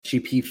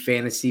SGP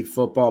Fantasy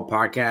Football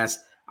Podcast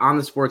on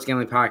the Sports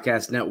Gambling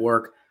Podcast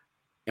Network,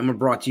 and we're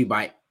brought to you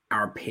by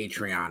our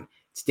Patreon.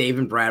 It's Dave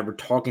and Brad. We're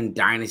talking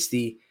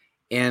Dynasty,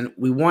 and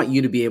we want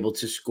you to be able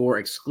to score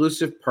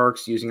exclusive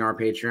perks using our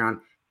Patreon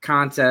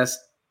contest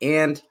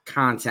and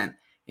content,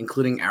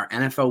 including our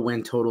NFL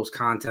win totals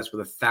contest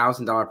with a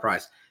 $1,000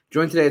 prize.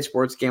 Join today at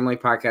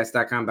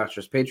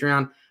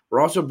sportsgamblingpodcast.com/Patreon.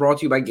 We're also brought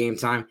to you by Game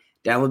Time.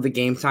 Download the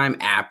Game Time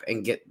app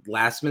and get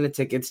last-minute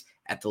tickets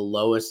at the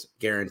lowest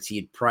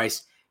guaranteed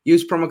price.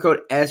 Use promo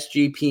code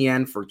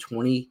SGPN for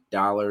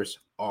 $20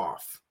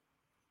 off.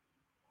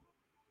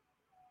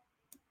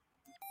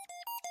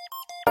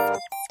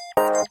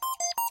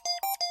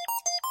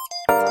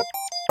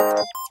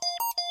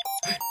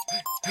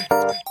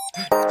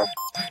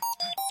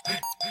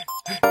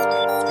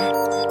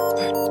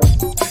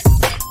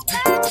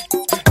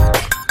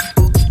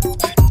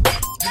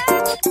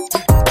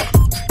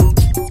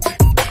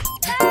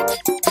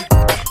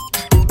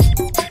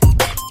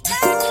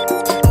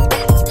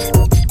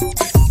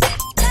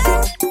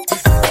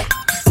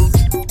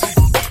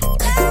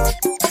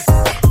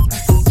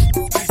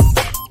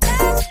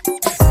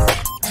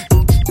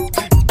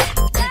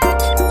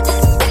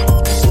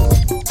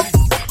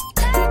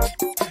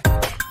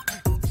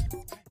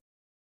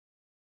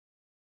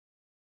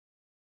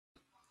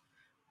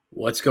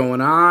 What's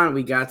going on?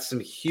 We got some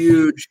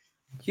huge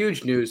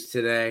news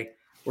today.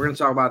 We're going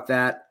to talk about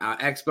that.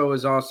 Expo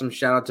was awesome.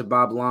 Shout out to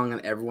Bob Long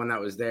and everyone that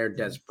was there.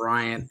 Des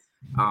Bryant.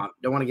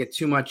 Don't want to get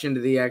too much into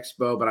the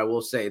Expo, but I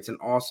will say it's an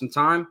awesome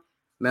time.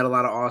 Met a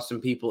lot of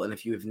awesome people, and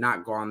if you have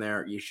not gone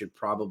there, you should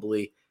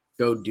probably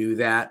go do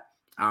that.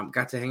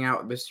 Got to hang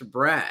out with Mr.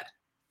 Brad,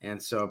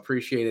 and so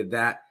appreciated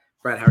that.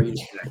 Brad, how are you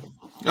today?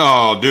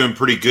 Oh, doing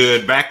pretty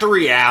good. Back to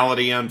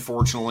reality,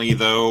 unfortunately,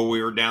 though.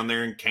 We were down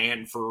there in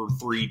Canton for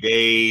 3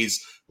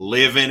 days,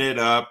 living it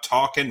up,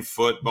 talking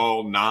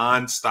football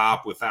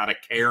nonstop without a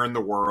care in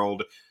the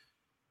world,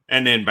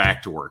 and then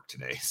back to work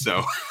today.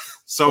 So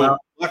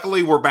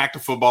luckily, we're back to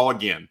football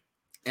again.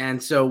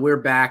 And so we're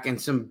back,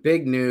 and some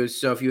big news.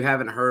 So if you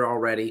haven't heard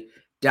already,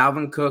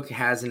 Dalvin Cook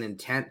has an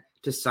intent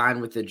to sign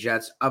with the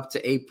Jets up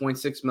to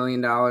 $8.6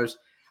 million. I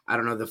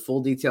don't know the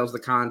full details of the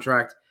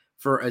contract.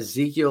 For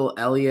Ezekiel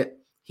Elliott,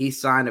 he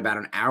signed about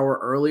an hour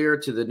earlier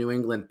to the New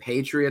England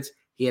Patriots.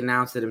 He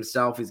announced it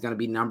himself. He's going to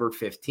be number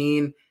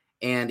 15,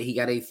 and he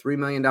got a $3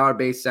 million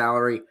base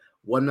salary,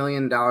 $1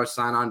 million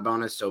sign-on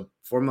bonus, so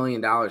 $4 million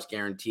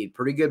guaranteed.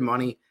 Pretty good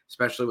money,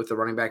 especially with the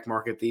running back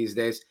market these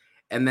days,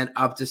 and then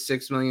up to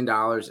 $6 million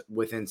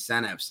with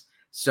incentives.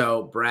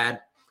 So, Brad,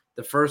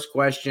 the first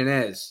question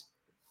is,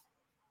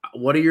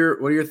 what are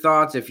your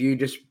thoughts if you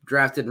just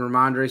drafted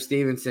Ramondre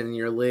Stevenson in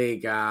your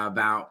league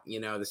about,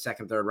 the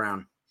second, third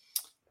round?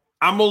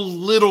 I'm a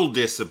little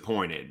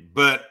disappointed,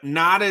 but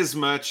not as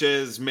much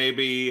as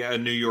maybe a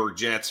New York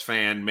Jets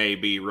fan may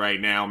be right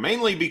now,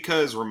 mainly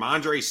because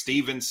Ramondre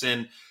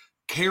Stevenson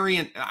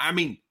carrying,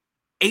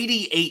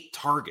 88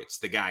 targets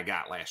the guy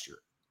got last year.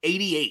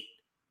 88.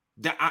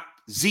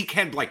 Zeke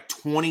had like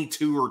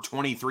 22 or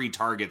 23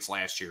 targets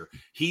last year.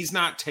 He's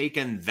not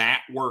taken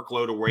that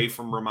workload away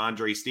from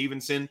Ramondre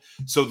Stevenson,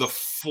 so the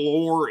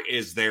floor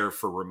is there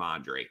for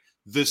Ramondre.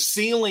 The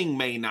ceiling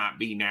may not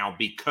be now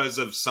because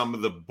of some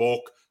of the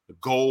bulk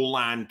goal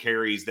line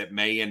carries that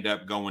may end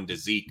up going to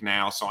Zeke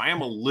now. So I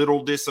am a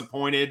little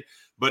disappointed,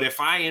 but if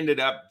I ended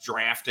up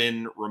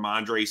drafting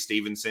Ramondre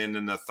Stevenson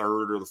in the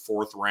third or the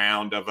fourth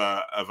round of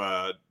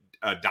a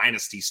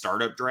dynasty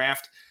startup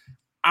draft,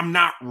 I'm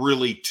not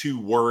really too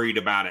worried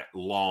about it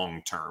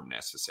long term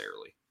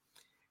necessarily.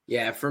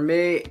 Yeah, for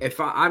me, if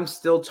I'm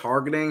still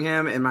targeting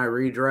him in my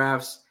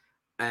redrafts,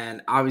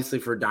 and obviously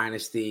for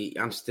Dynasty,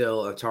 I'm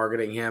still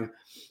targeting him.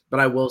 But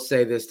I will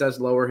say this does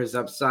lower his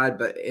upside,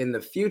 but in the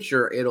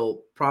future,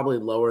 it'll probably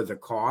lower the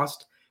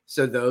cost.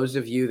 So those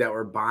of you that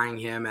were buying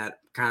him at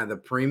kind of the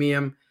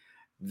premium,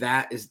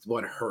 that is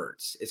what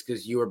hurts. It's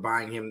because you were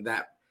buying him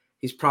that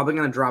he's probably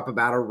going to drop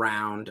about a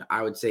round.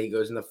 I would say he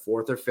goes in the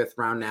fourth or fifth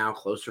round now,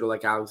 closer to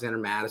like Alexander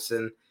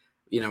Madison,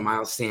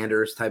 Miles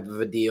Sanders type of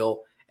a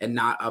deal, and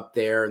not up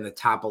there in the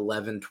top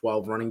 11,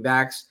 12 running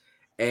backs.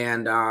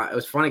 And it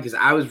was funny because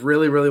I was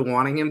really, really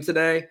wanting him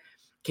today.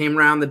 Came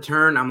around the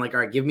turn. I'm like, all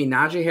right, give me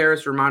Najee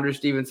Harris, Ramondre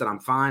Stevenson. I'm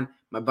fine.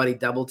 My buddy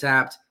double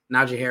tapped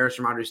Najee Harris,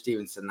 Ramondre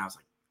Stevenson. And I was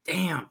like,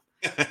 damn.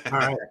 All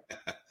right.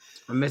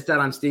 I missed out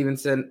on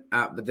Stevenson,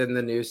 but then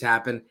the news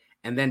happened.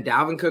 And then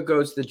Dalvin Cook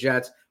goes to the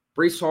Jets.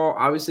 Breece Hall,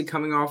 obviously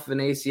coming off of an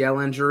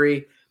ACL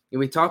injury. And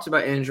we talked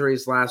about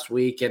injuries last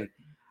week, and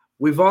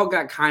we've all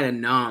got kind of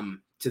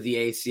numb to the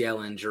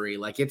ACL injury.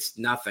 Like, it's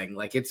nothing.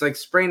 Like, it's like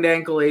sprained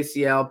ankle,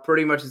 ACL,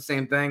 pretty much the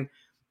same thing.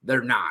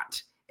 They're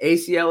not.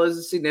 ACL is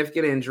a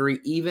significant injury,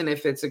 even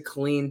if it's a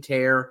clean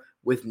tear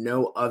with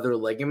no other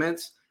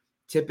ligaments.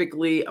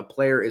 Typically, a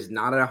player is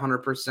not at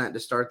 100% to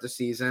start the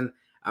season.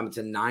 It's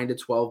a 9 to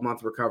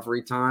 12-month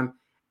recovery time,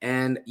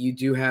 and you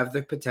do have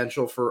the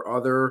potential for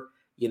other,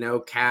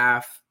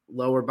 calf,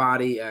 lower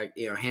body,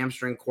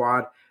 hamstring,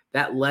 quad.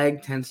 That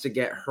leg tends to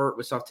get hurt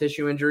with soft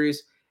tissue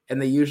injuries,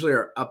 and they usually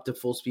are up to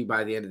full speed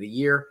by the end of the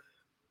year.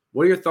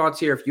 What are your thoughts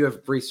here if you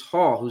have Breece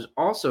Hall, who's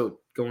also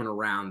going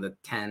around the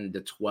 10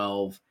 to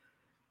 12?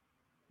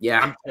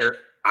 Yeah.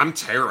 I'm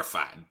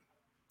terrified.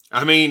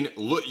 I mean,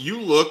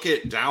 you look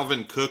at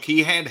Dalvin Cook.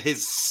 He had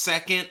his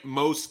second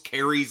most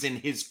carries in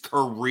his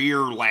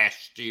career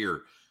last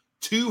year.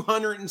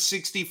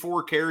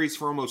 264 carries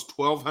for almost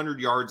 1,200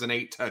 yards and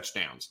 8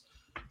 touchdowns.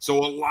 So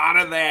a lot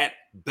of that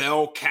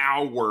bell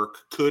cow work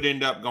could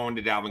end up going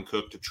to Dalvin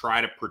Cook to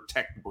try to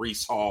protect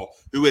Breece Hall,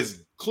 who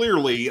is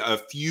clearly a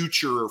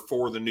future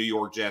for the New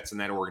York Jets and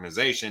that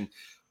organization.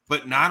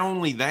 But not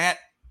only that,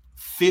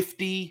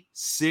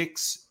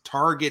 56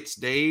 targets,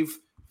 Dave.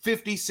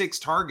 56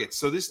 targets.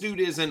 So this dude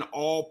is an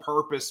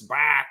all-purpose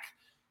back.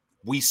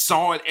 We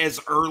saw it as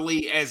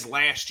early as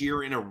last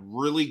year in a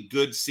really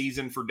good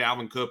season for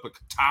Dalvin Cook, a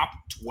top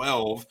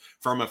 12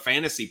 from a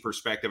fantasy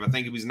perspective. I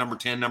think he was number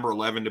 10, number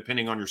 11,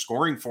 depending on your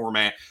scoring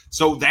format.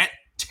 So that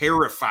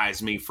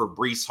terrifies me for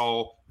Breece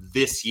Hall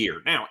this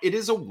year. Now, it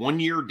is a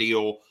one-year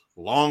deal,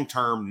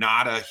 long-term,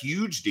 not a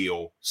huge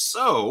deal.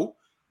 So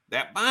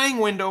that buying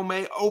window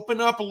may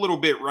open up a little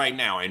bit right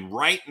now. And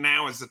right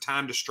now is the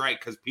time to strike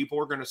because people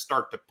are going to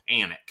start to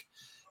panic.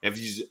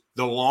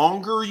 The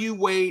longer you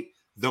wait,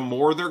 the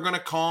more they're going to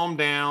calm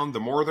down,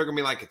 the more they're going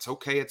to be like, it's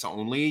okay, it's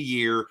only a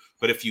year.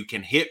 But if you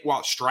can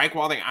strike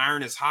while the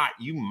iron is hot,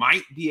 you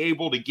might be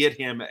able to get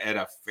him at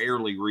a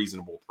fairly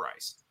reasonable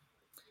price.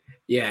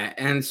 Yeah,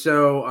 and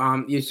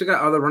so you still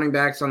got other running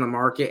backs on the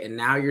market, and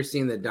now you're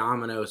seeing the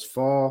dominoes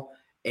fall.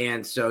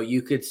 And so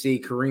you could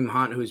see Kareem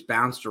Hunt, who's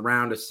bounced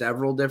around to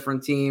several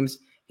different teams.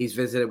 He's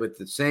visited with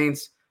the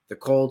Saints, the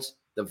Colts,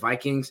 the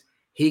Vikings.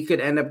 He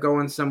could end up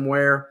going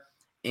somewhere.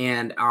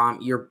 And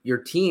your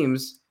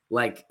teams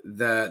like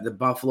the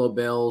Buffalo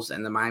Bills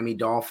and the Miami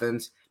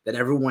Dolphins that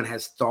everyone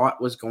has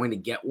thought was going to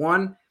get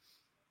one,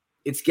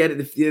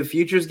 the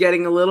future's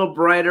getting a little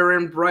brighter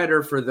and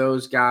brighter for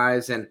those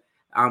guys. And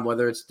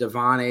whether it's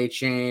Devon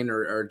Achane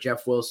or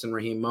Jeff Wilson,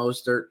 Raheem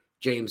Mostert,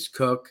 James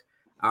Cook,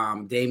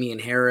 Damian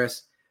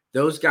Harris,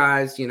 those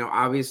guys,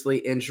 obviously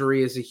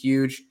injury is a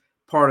huge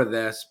part of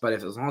this, but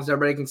as long as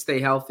everybody can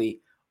stay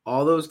healthy,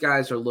 all those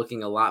guys are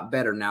looking a lot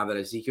better now that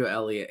Ezekiel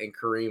Elliott and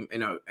Kareem,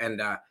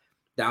 and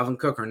Dalvin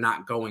Cook are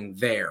not going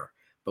there.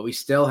 But we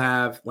still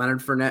have Leonard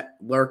Fournette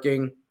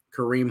lurking,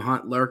 Kareem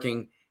Hunt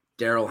lurking,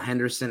 Darrell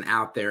Henderson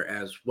out there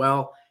as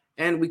well.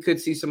 And we could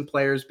see some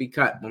players be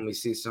cut when we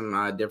see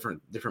some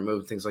different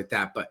moves, things like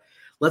that. But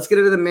let's get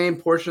into the main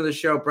portion of the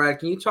show. Brad,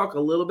 can you talk a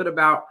little bit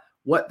about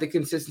what the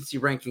consistency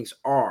rankings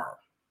are?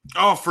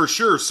 Oh, for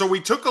sure. So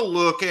we took a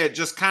look at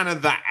just kind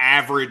of the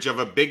average of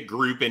a big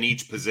group in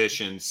each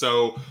position.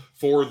 So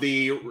for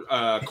the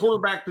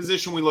quarterback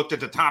position, we looked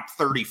at the top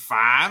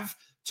 35,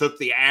 took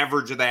the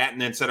average of that, and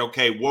then said,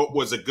 okay, what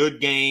was a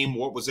good game?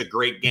 What was a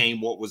great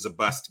game? What was a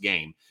bust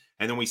game?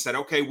 And then we said,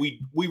 okay, we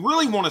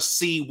really want to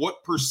see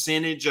what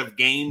percentage of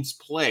games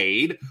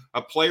played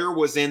a player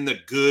was in the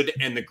good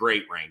and the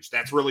great range.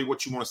 That's really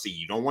what you want to see.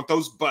 You don't want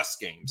those bust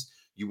games.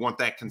 You want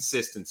that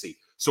consistency.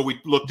 So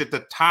we looked at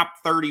the top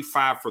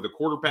 35 for the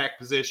quarterback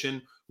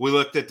position. We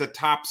looked at the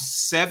top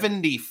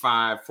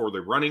 75 for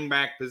the running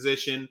back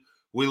position.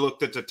 We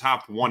looked at the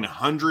top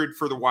 100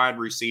 for the wide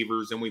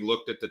receivers, and we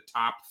looked at the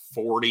top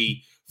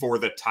 40 for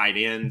the tight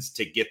ends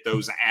to get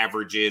those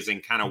averages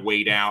and kind of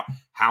weighed out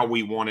how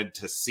we wanted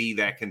to see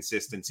that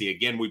consistency.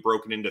 Again, we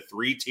broke it into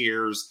 3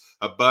 tiers: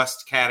 a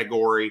bust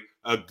category,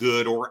 a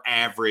good or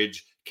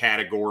average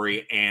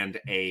category, and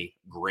a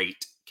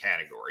great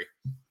category.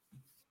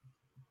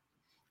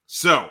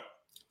 So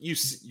you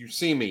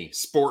see me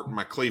sporting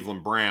my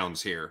Cleveland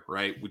Browns here,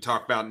 right? We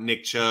talk about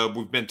Nick Chubb.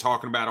 We've been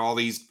talking about all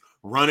these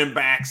running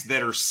backs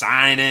that are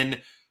signing.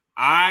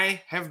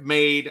 I have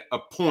made a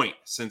point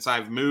since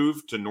I've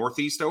moved to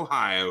Northeast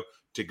Ohio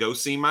to go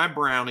see my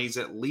Brownies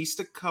at least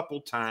a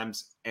couple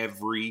times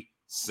every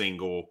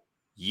single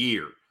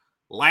year.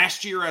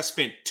 Last year, I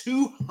spent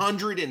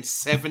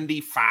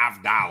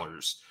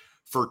 $275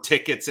 for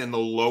tickets in the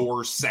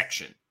lower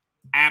section.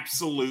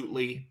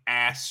 Absolutely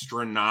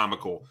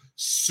astronomical.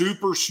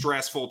 Super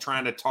stressful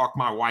trying to talk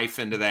my wife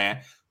into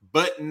that.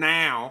 But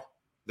now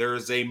there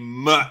is a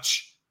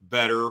much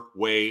better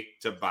way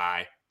to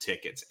buy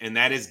tickets, and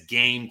that is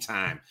Game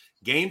Time.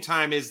 Game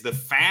Time is the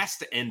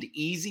fast and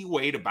easy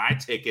way to buy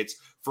tickets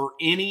for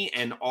any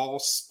and all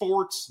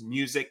sports,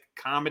 music,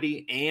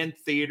 comedy, and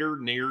theater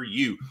near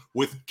you,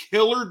 with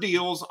killer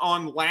deals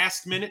on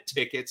last-minute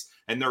tickets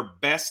and their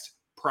best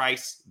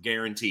price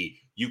guarantee.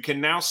 You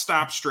can now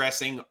stop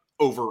stressing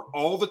over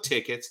all the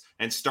tickets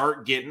and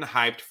start getting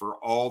hyped for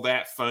all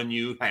that fun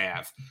you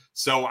have.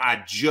 So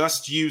I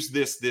just used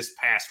this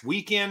past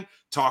weekend,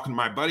 talking to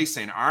my buddy,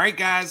 saying, all right,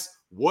 guys,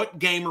 what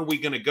game are we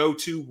going to go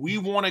to? We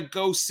want to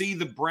go see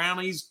the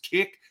Brownies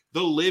kick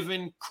the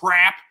living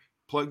crap.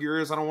 Plug your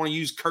ears. I don't want to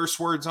use curse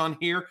words on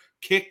here.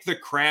 Kick the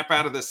crap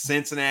out of the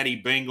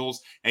Cincinnati Bengals.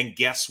 And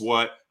guess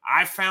what?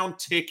 I found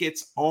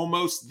tickets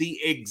almost the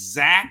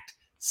exact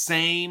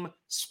same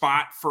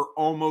spot for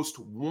almost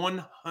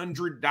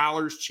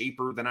 $100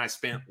 cheaper than I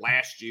spent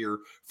last year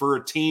for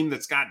a team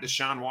that's got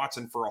Deshaun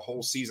Watson for a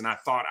whole season. I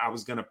thought I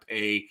was going to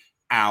pay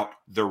out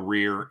the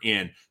rear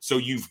end. So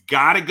you've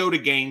got to go to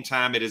Game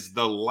Time. It is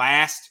the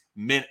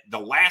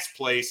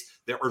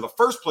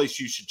first place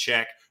you should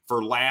check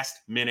for last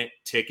minute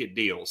ticket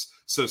deals.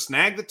 So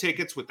snag the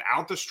tickets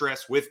without the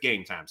stress with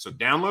Game Time. So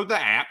download the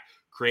app,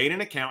 create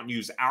an account, and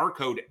use our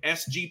code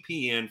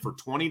SGPN for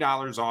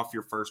 $20 off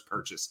your first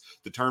purchase.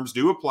 The terms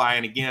do apply.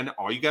 And again,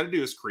 all you got to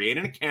do is create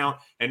an account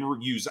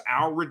and use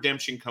our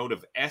redemption code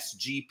of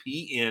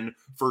SGPN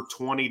for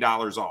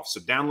 $20 off.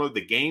 So download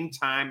the Game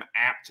Time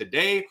app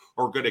today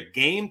or go to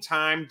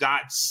gametime.co.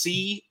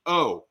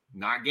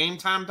 Not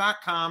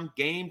gametime.com,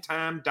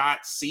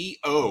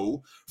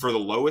 gametime.co for the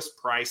lowest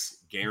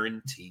price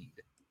guaranteed.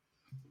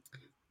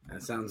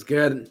 That sounds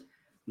good. I'm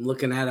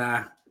looking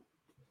at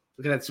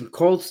some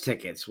Colts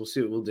tickets. We'll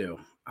see what we'll do.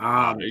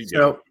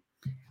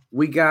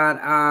 We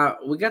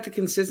got the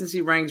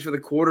consistency rankings for the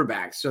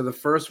quarterbacks. So the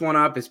first one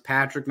up is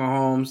Patrick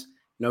Mahomes.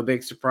 No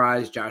big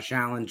surprise. Josh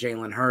Allen,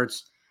 Jalen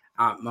Hurts.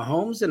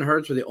 Mahomes and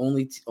Hurts were the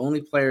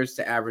only players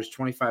to average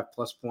 25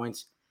 plus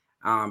points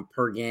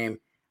per game.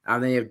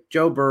 Then you have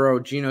Joe Burrow,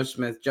 Geno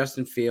Smith,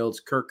 Justin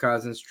Fields, Kirk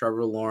Cousins,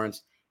 Trevor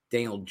Lawrence,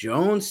 Daniel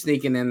Jones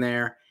sneaking in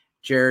there,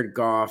 Jared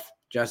Goff,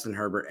 Justin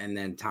Herbert, and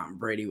then Tom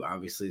Brady, who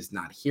obviously is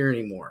not here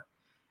anymore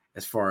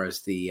as far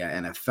as the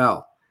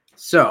NFL.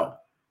 So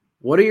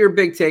what are your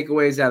big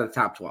takeaways out of the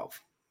top 12?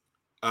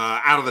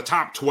 Out of the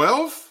top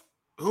 12?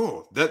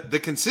 Oh, the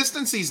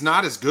consistency is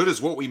not as good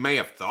as what we may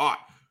have thought,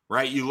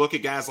 right? You look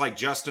at guys like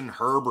Justin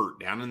Herbert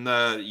down in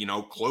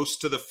the, close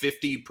to the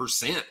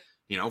 50%.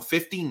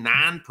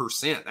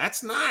 59%.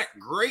 That's not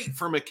great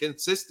from a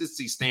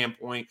consistency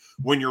standpoint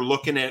when you're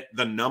looking at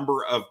the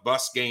number of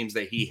bus games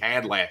that he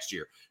had last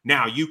year.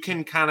 Now, you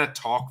can kind of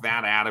talk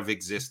that out of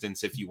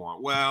existence if you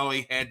want. Well,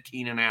 he had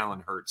Keenan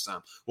Allen hurt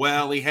some.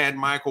 Well, he had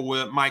Mike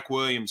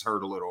Williams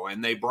hurt a little,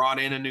 and they brought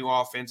in a new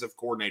offensive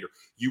coordinator.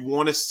 You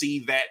want to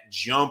see that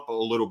jump a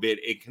little bit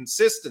in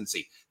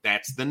consistency.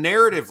 That's the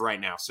narrative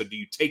right now. So do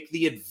you take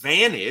the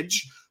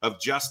advantage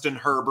of Justin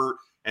Herbert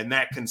and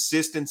that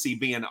consistency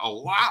being a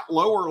lot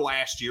lower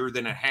last year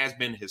than it has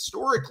been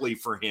historically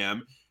for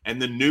him, and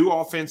the new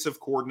offensive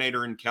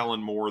coordinator in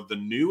Kellen Moore, the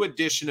new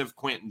addition of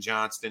Quentin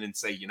Johnston, and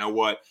say, you know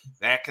what,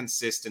 that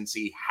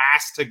consistency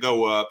has to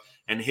go up,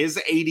 and his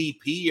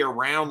ADP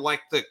around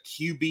like the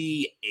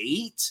QB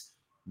 8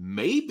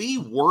 may be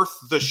worth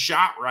the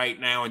shot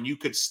right now, and you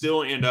could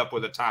still end up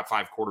with a top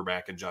 5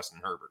 quarterback in Justin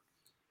Herbert.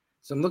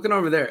 So I'm looking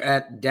over there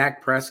at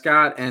Dak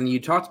Prescott, and you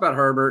talked about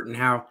Herbert and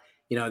how,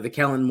 the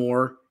Kellen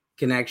Moore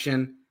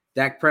connection.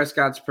 Dak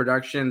Prescott's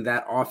production,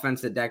 that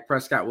offense that Dak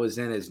Prescott was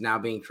in, is now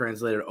being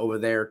translated over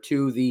there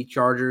to the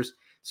Chargers.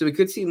 So we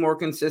could see more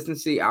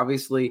consistency,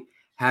 obviously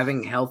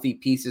having healthy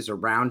pieces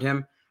around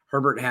him.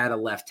 Herbert had a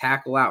left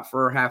tackle out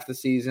for half the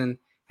season,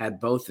 had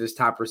both his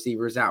top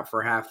receivers out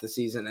for half the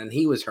season, and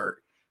he was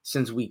hurt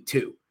since week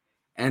 2.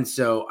 And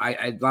so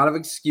a lot of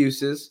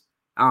excuses,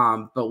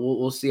 but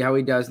we'll see how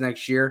he does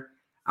next year.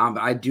 But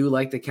I do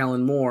like the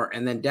Kellen Moore.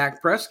 And then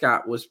Dak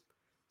Prescott was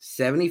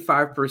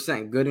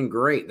 75% good and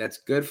great. That's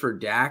good for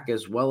Dak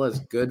as well as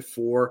good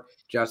for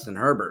Justin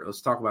Herbert. Let's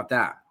talk about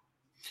that.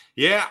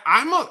 Yeah,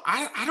 I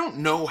don't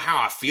know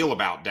how I feel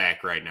about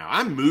Dak right now.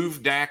 I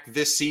moved Dak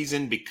this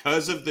season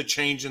because of the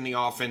change in the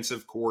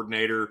offensive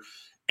coordinator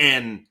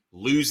and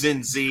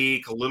losing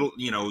Zeke, a little,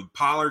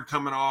 Pollard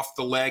coming off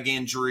the leg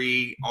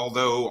injury,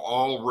 although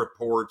all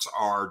reports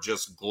are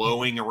just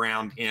glowing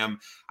around him.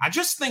 I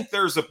just think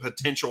there's a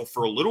potential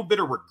for a little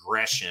bit of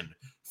regression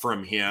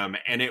from him,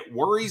 and it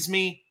worries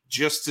me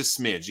just a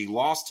smidge. He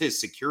lost his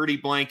security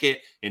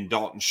blanket in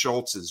Dalton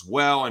Schultz as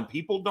well, and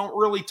people don't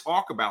really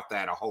talk about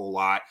that a whole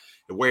lot,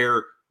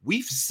 where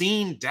we've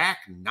seen Dak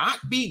not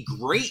be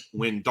great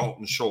when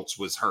Dalton Schultz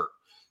was hurt.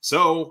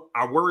 So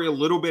I worry a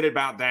little bit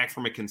about Dak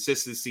from a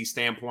consistency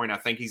standpoint. I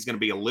think he's going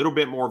to be a little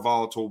bit more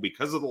volatile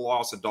because of the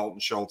loss of Dalton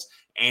Schultz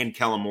and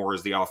Kellen Moore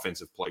as the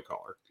offensive play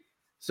caller.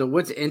 So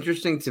what's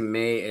interesting to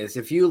me is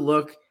if you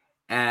look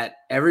at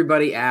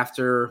everybody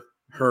after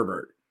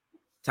Herbert,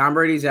 Tom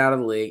Brady's out of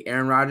the league.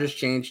 Aaron Rodgers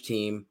changed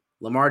team.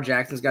 Lamar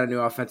Jackson's got a new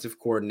offensive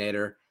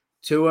coordinator.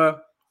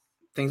 Tua,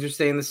 things are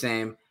staying the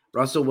same.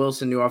 Russell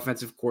Wilson, new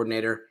offensive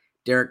coordinator.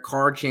 Derek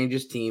Carr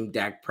changes team.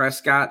 Dak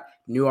Prescott,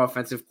 new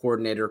offensive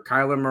coordinator.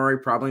 Kyler Murray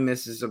probably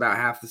misses about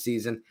half the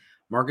season.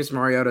 Marcus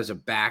Mariota's a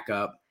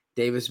backup.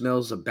 Davis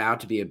Mills about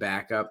to be a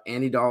backup.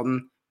 Andy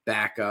Dalton,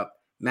 backup.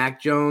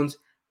 Mac Jones,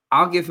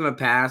 I'll give him a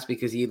pass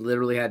because he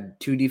literally had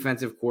 2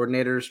 defensive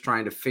coordinators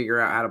trying to figure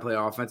out how to play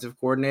offensive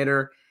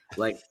coordinator.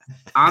 Like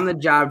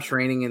on-the-job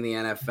training in the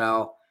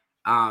NFL.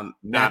 Not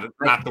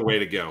the way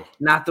to go.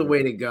 Not the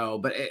way to go.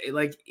 But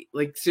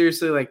like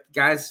seriously, like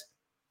guys,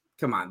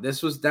 come on.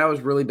 That was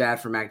really bad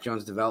for Mac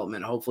Jones'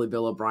 development. Hopefully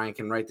Bill O'Brien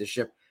can right the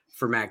ship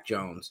for Mac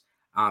Jones.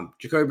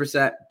 Jacoby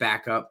Brissett,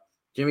 backup.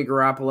 Jimmy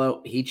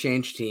Garoppolo, he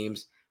changed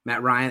teams.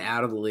 Matt Ryan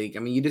out of the league. I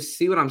mean, you just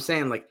see what I'm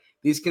saying. Like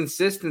these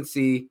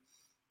consistency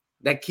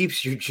that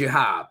keeps your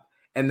job.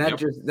 And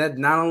that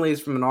not only is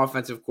from an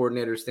offensive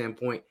coordinator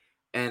standpoint,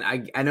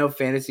 and I know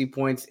fantasy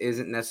points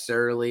isn't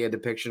necessarily a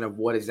depiction of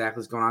what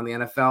exactly is going on in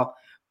the NFL,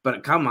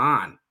 but come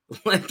on.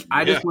 Like,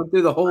 I Yeah, just went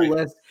through the whole right.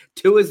 list.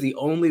 Tua is the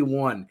only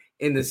one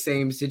in the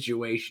same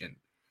situation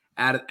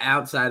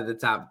outside of the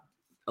top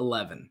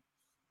 11.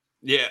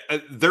 Yeah,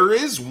 there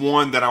is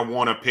one that I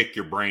want to pick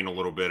your brain a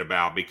little bit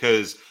about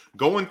because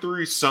going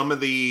through some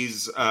of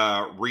these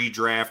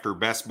redraft or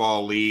best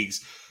ball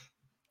leagues,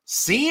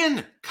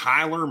 seeing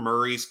Kyler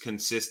Murray's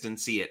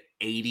consistency at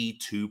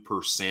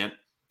 82%,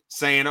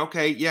 saying,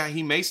 okay, yeah,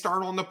 he may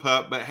start on the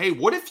pup, but hey,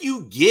 what if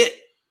you get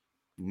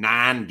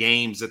 9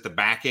 games at the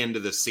back end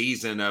of the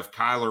season of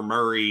Kyler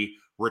Murray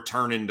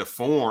returning to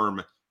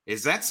form?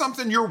 Is that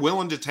something you're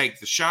willing to take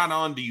the shot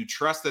on? Do you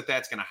trust that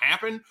that's going to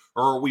happen?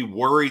 Or are we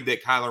worried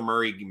that Kyler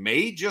Murray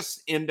may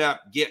just end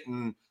up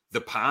getting the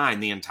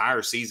pine the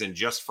entire season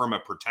just from a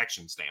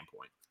protection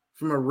standpoint?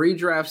 From a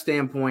redraft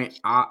standpoint,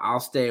 I'll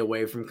stay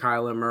away from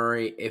Kyler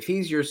Murray. If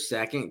he's your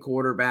second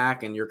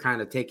quarterback and you're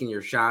kind of taking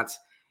your shots,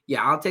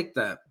 yeah, I'll take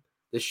the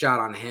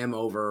shot on him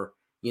over,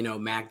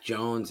 Mac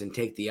Jones and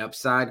take the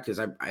upside because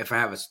if I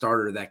have a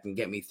starter that can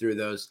get me through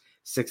those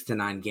 6 to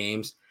 9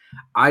 games,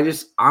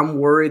 I'm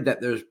worried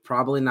that there's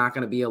probably not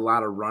going to be a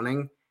lot of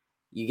running.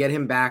 You get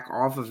him back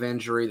off of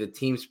injury, the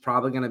team's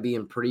probably going to be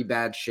in pretty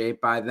bad shape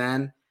by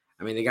then.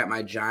 I mean, they got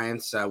my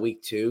Giants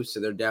week 2,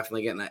 so they're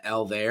definitely getting an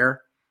L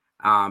there.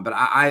 But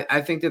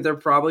I think that they're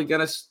probably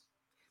going to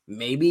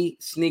maybe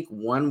sneak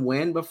one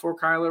win before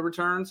Kyler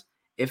returns,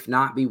 if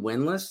not be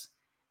winless.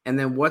 And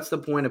then what's the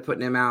point of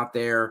putting him out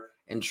there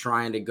and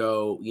trying to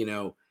go,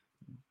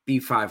 be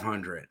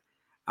 500?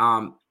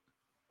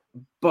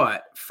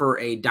 But for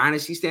a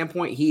dynasty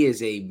standpoint, he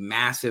is a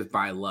massive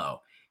buy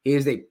low. He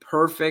is a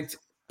perfect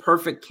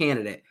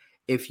candidate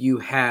if you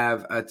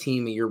have a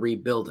team and you're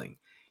rebuilding.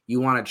 You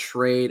want to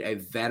trade a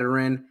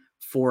veteran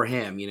for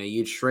him.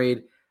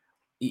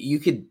 You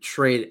could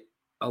trade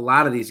a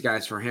lot of these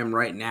guys for him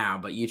right now,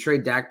 but you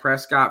trade Dak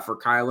Prescott for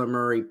Kyler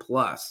Murray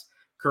plus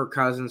Kirk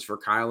Cousins for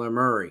Kyler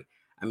Murray.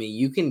 I mean,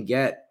 you can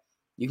get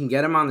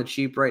him on the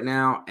cheap right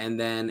now, and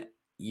then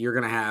you're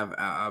going to have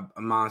a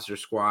monster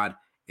squad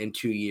in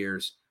 2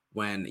 years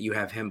when you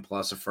have him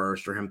plus a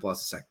first or him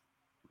plus a second.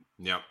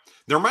 Yeah.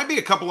 There might be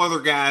a couple other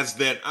guys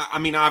that, I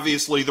mean,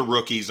 obviously the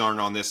rookies aren't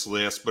on this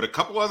list, but a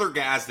couple other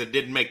guys that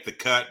didn't make the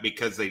cut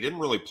because they didn't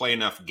really play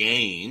enough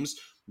games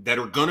that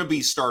are going to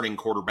be starting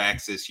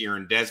quarterbacks this year,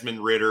 and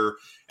Desmond Ridder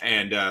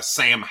and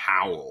Sam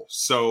Howell.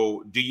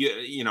 So do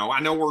I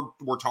know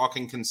we're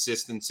talking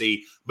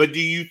consistency, but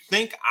do you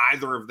think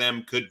either of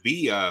them could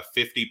be a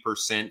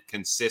 50%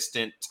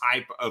 consistent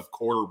type of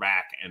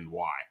quarterback, and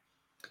why?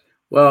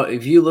 Well,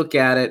 if you look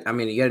at it, I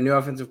mean, you got a new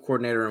offensive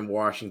coordinator in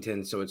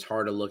Washington, so it's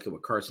hard to look at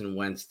what Carson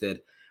Wentz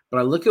did. But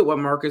I look at what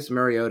Marcus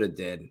Mariota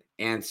did.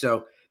 And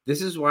so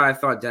this is why I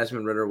thought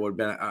Desmond Ridder would have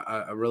been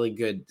a really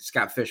good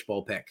Scott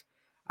Fishbowl pick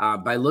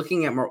by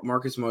looking at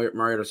Marcus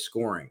Mariota's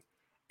scoring.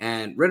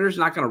 And Ritter's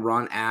not going to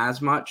run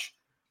as much,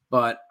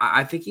 but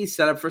I think he's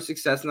set up for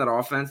success in that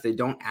offense. They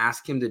don't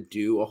ask him to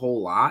do a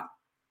whole lot.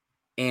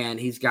 And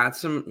he's got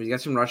some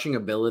rushing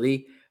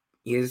ability.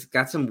 He's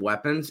got some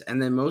weapons,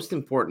 and then most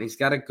important, he's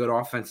got a good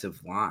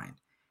offensive line.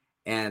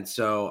 And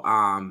so,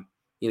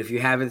 if you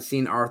haven't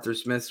seen, Arthur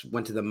Smith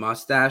went to the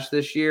mustache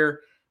this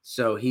year,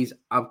 so he's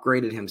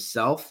upgraded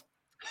himself.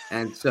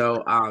 And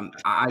so,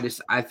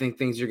 I think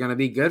things are going to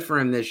be good for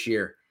him this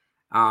year.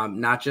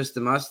 Not just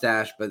the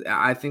mustache, but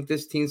I think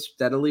this team's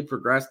steadily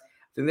progressed.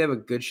 I think they have a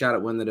good shot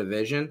at winning the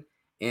division.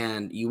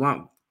 And you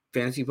want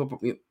fantasy football,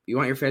 you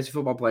want your fantasy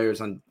football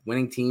players on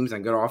winning teams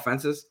on good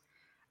offenses.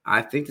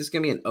 I think this is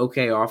going to be an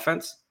okay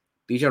offense.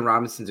 Bijan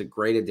Robinson's a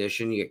great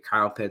addition. You get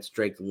Kyle Pitts,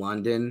 Drake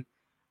London.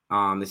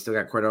 They still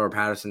got Cordero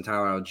Patterson,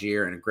 Tyler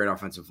Algier, and a great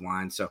offensive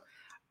line. So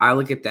I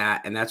look at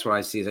that, and that's what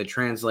I see as I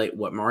translate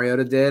what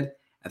Mariota did.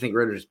 I think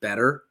Ritter's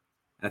better.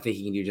 I think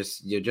he can do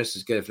just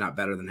as good, if not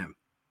better, than him.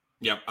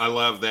 Yep, I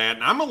love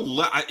that. And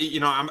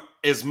I'm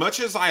as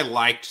much as I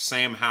liked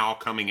Sam Howell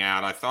coming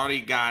out, I thought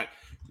he got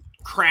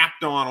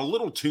crapped on a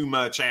little too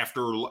much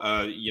after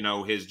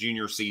his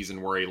junior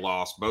season where he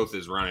lost both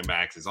his running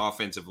backs, his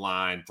offensive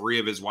line, 3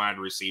 of his wide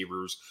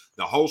receivers,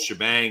 the whole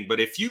shebang.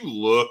 But if you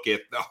look at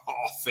the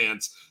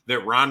offense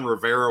that Ron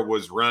Rivera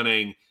was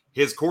running,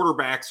 his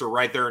quarterbacks are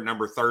right there at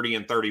number 30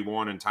 and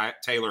 31, and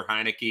Taylor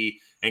Heineke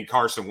and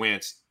Carson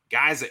Wentz,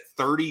 guys at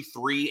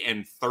 33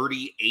 and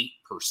 38%.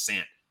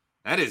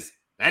 That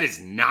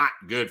is not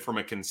good from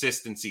a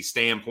consistency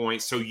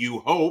standpoint. So you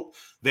hope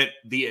that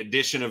the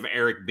addition of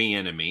Eric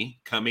Bieniemy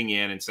coming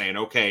in and saying,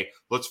 okay,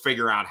 let's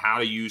figure out how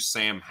to use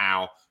Sam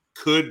Howell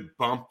could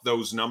bump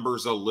those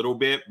numbers a little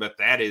bit, but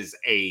that is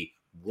a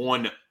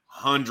 100%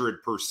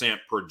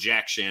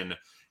 projection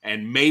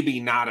and maybe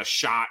not a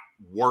shot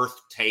worth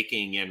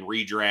taking in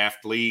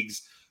redraft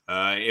leagues.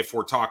 If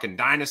we're talking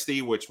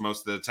dynasty, which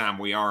most of the time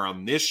we are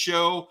on this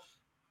show,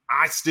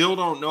 I still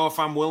don't know if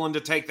I'm willing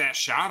to take that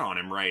shot on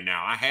him right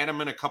now. I had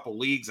him in a couple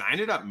leagues. I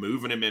ended up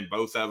moving him in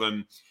both of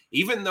them,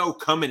 even though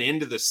coming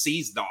into the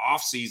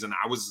off season,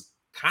 I was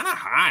kind of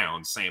high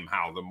on Sam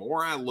Howell. The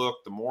more I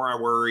looked, the more I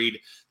worried,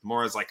 the more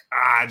I was like,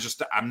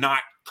 I'm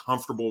not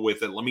comfortable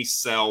with it. Let me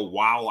sell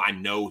while I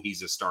know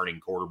he's a starting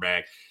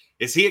quarterback.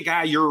 Is he a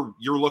guy you're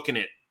looking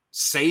at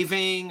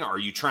saving? Are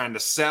you trying to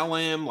sell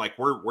him? Like,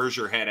 where's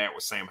your head at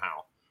with Sam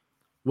Howell?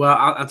 Well,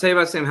 I'll tell you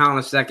about Sam Howell in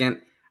a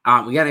second.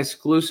 We got an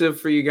exclusive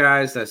for you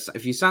guys. That's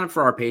if you sign up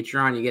for our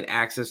Patreon, you get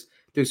access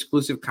to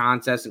exclusive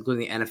contests,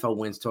 including the NFL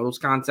Wins Totals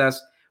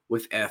contest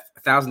with a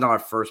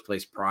 $1,000 first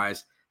place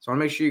prize. So I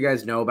want to make sure you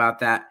guys know about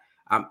that.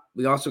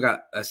 We also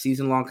got a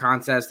season-long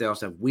contest. They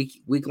also have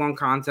week-long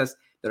contests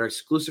that are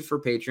exclusive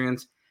for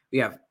Patreons. We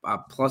have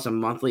plus a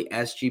monthly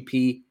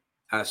SGP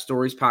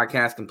Stories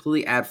podcast,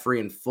 completely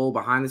ad-free and full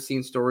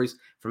behind-the-scenes stories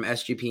from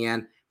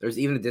SGPN. There's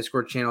even a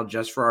Discord channel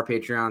just for our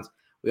Patreons.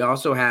 We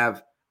also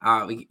have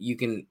you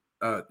can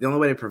the only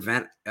way to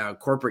prevent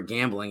corporate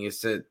gambling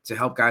is to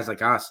help guys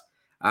like us.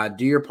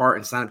 Do your part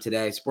and sign up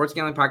today.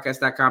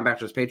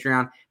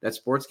 sportsgamblingpodcast.com/Patreon. That's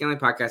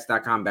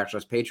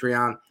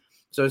sportsgamblingpodcast.com/Patreon.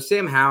 So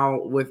Sam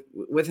Howell,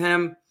 with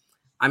him,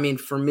 I mean,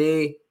 for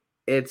me,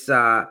 it's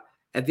at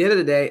the end of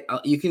the day,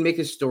 you can make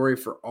a story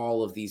for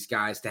all of these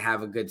guys to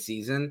have a good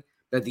season.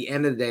 But at the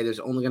end of the day, there's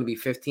only going to be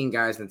 15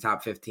 guys in the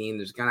top 15.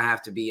 There's going to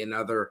have to be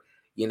another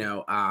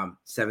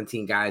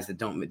 17 guys that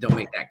don't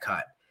make that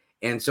cut.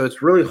 And so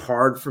it's really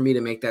hard for me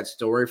to make that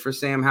story for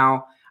Sam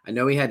Howell. I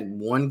know he had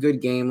one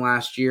good game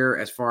last year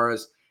as far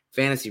as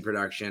fantasy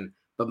production,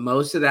 but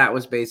most of that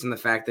was based on the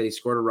fact that he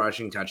scored a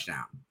rushing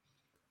touchdown.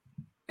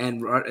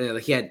 And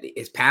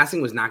his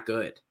passing was not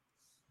good.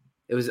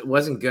 It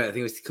wasn't good. I think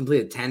it was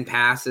completed 10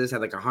 passes,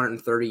 had like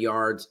 130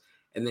 yards,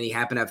 and then he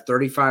happened to have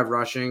 35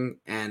 rushing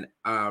and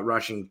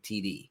rushing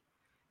TD.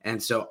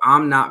 And so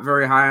I'm not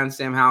very high on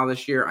Sam Howell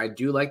this year. I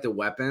do like the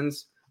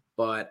weapons,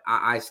 but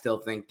I still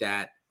think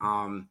that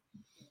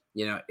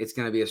it's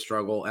going to be a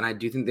struggle. And I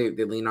do think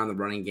they lean on the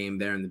running game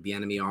there in the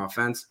Bieniemy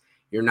offense.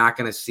 You're not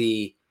going to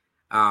see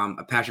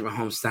a Patrick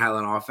Mahomes style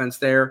on offense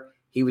there.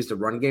 He was the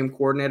run game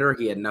coordinator.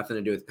 He had nothing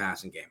to do with the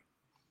passing game.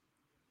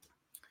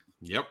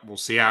 Yep, we'll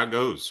see how it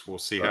goes.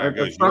 You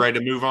ready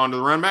to move on to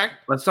the run back?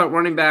 Let's talk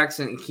running backs.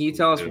 And can you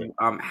tell us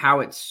how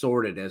it's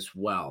sorted as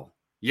well?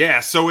 Yeah,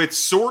 so it's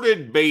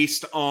sorted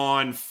based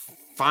on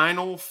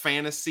final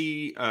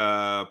fantasy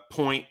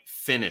point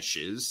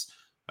finishes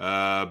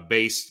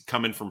based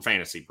coming from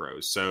Fantasy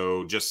Pros.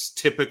 So just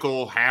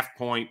typical half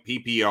point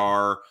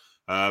PPR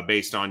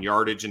based on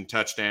yardage and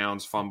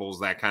touchdowns, fumbles,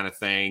 that kind of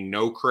thing.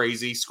 No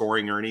crazy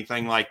scoring or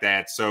anything like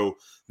that. So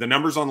the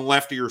numbers on the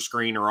left of your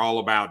screen are all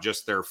about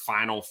just their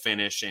final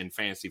finish in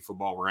fantasy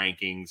football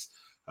rankings.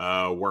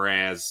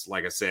 Whereas,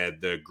 like I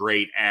said, the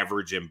great,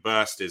 average, and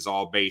bust is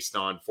all based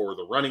on, for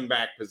the running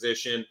back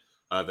position,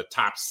 the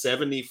top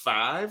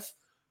 75.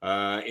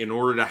 In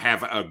order to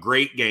have a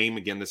great game,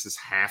 again, this is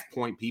half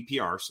point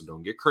PPR, so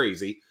don't get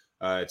crazy.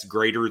 It's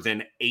greater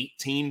than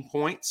 18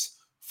 points.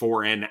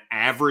 For an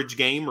average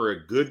game or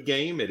a good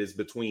game, it is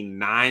between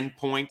 9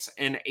 points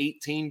and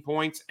 18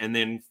 points. And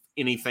then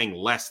anything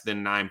less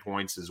than 9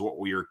 points is what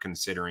we are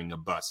considering a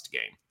bust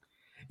game.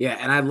 Yeah,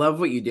 and I love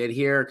what you did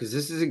here because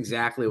this is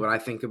exactly what I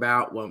think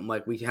about when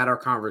we had our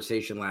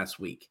conversation last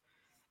week.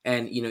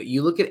 And,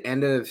 you look at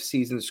end of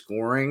season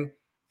scoring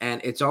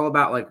and it's all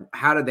about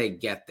how did they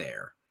get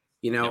there?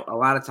 Yep. A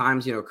lot of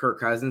times, Kirk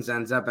Cousins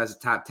ends up as a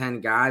top 10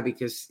 guy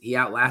because he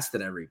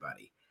outlasted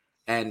everybody.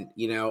 And,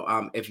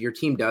 if your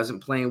team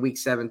doesn't play in week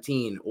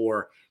 17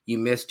 or you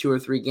miss 2 or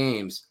 3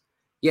 games,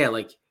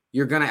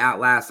 you're going to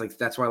outlast.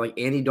 That's why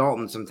Andy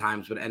Dalton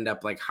sometimes would end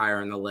up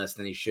higher on the list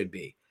than he should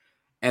be.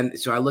 And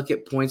so I look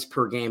at points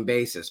per game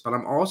basis, but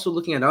I'm also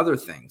looking at other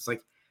things.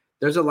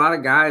 There's a lot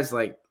of guys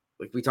like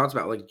we talked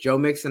about, Joe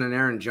Mixon and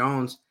Aaron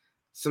Jones.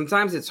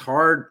 Sometimes it's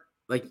hard.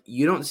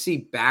 You don't see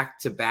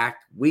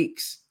back-to-back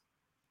weeks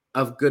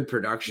of good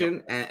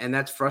production. Yep. And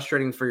that's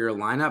frustrating for your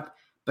lineup.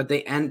 But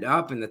they end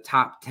up in the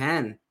top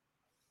 10,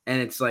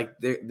 and it's the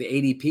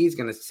ADP is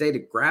going to say to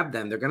grab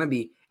them. They're going to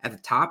be at the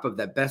top of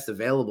that best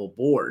available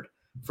board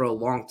for a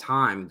long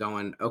time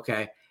going,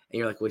 okay. And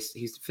you're well,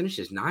 he's finished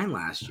his 9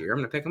 last year. I'm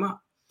going to pick him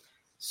up.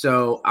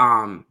 So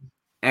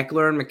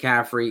Eckler and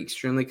McCaffrey,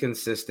 extremely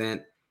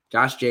consistent.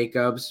 Josh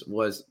Jacobs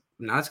was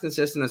not as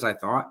consistent as I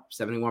thought,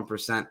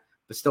 71%,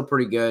 but still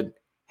pretty good.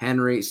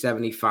 Henry,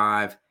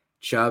 75.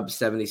 Chubb,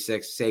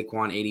 76.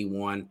 Saquon,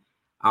 81.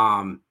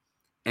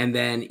 And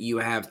then you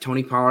have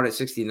Tony Pollard at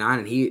 69,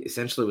 and he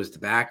essentially was the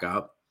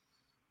backup.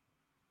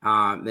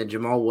 Then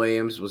Jamal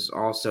Williams was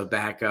also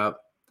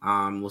backup.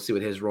 We'll see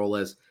what his role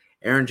is.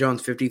 Aaron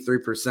Jones,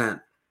 53%.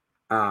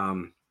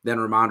 Then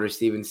Ramondre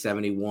Stevens,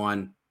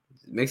 71.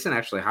 Mixon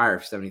actually higher,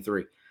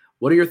 73.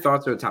 What are your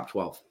thoughts on the top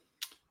 12?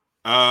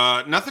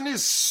 Nothing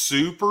is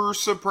super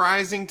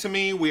surprising to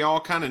me. We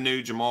all kind of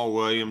knew Jamal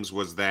Williams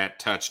was that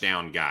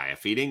touchdown guy.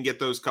 If he didn't get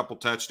those couple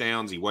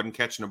touchdowns, he wasn't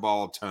catching the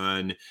ball a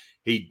ton.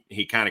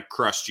 He kind of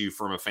crushed you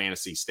from a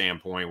fantasy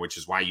standpoint, which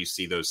is why you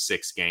see those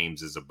 6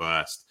 games as a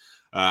bust.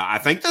 I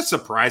think the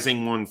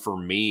surprising one for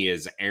me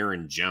is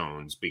Aaron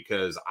Jones,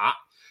 because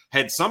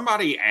had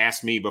somebody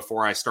asked me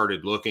before I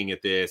started looking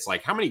at this,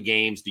 how many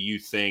games do you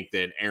think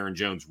that Aaron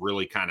Jones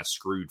really kind of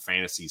screwed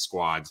fantasy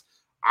squads?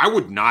 I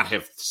would not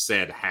have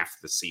said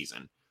half the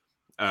season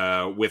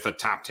with a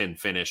top 10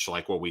 finish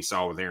like what we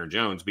saw with Aaron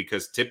Jones,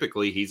 because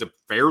typically he's a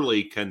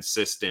fairly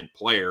consistent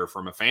player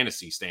from a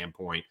fantasy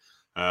standpoint.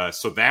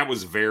 So that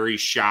was very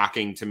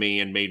shocking to me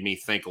and made me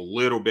think a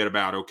little bit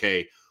about,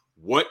 okay,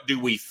 what do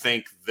we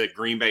think the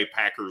Green Bay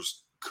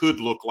Packers could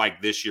look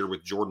like this year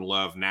with Jordan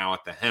Love now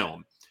at the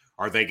helm?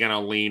 Are they going to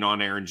lean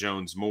on Aaron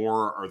Jones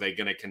more? Are they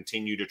going to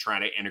continue to try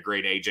to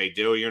integrate A.J.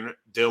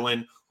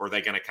 Dillon? Or are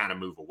they going to kind of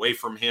move away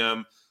from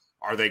him?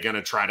 Are they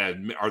going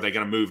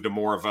to move to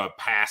more of a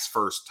pass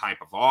first type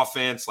of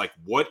offense? Like,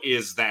 what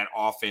is that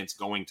offense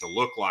going to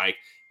look like?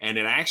 And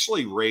it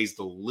actually raised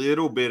a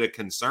little bit of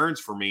concerns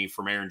for me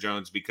from Aaron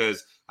Jones,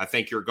 because I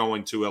think you're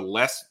going to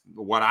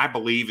what I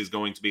believe is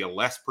going to be a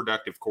less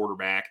productive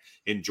quarterback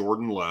in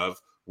Jordan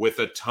Love, with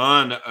a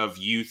ton of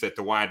youth at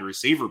the wide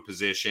receiver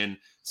position.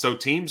 So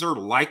teams are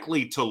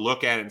likely to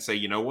look at it and say,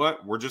 you know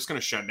what, we're just going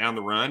to shut down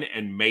the run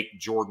and make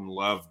Jordan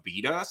Love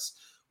beat us,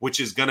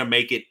 which is going to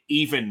make it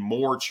even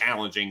more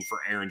challenging for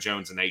Aaron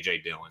Jones and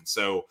A.J. Dillon.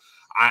 So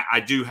I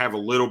do have a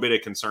little bit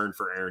of concern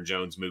for Aaron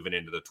Jones moving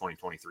into the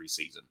 2023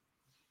 season.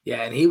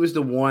 Yeah, and he was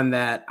the one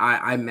that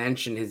I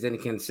mentioned his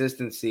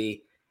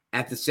inconsistency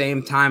at the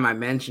same time I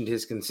mentioned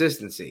his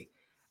consistency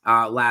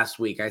last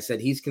week. I said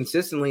he's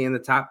consistently in the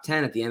top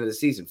 10 at the end of the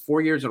season,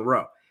 4 years in a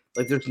row.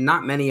 Like, there's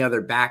not many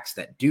other backs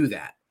that do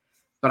that.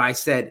 But I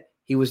said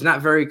he was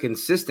not very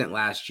consistent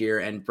last year,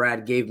 and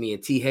Brad gave me a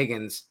T.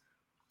 Higgins.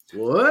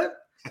 What?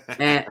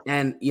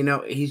 and you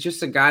know, he's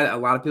just a guy that a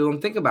lot of people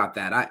don't think about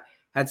that. I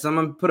had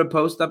someone put a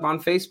post up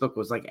on Facebook,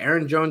 was like,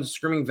 Aaron Jones is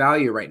screaming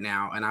value right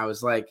now. And I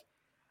was like,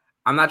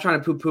 I'm not trying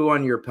to poo-poo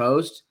on your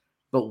post,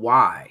 but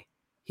why?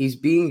 He's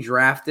being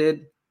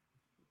drafted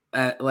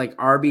at like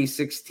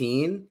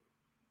RB16,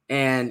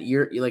 and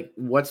you're like,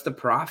 what's the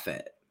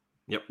profit?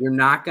 Yep. You're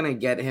not going to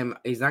get him.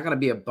 He's not going to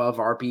be above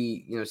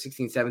RB,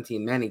 16,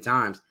 17 many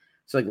times.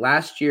 So like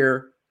last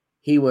year,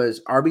 he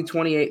was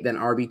RB28, then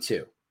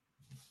RB2.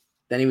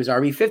 Then he was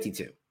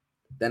RB52,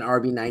 then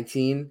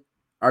RB19,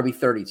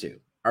 RB32,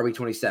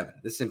 RB27.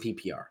 This is in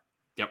PPR.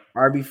 Yep.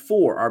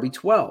 RB4,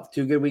 RB12,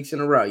 2 good weeks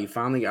in a row. You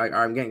finally,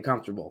 I'm getting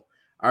comfortable.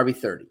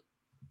 RB30.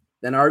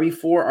 Then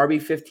RB4,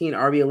 RB15,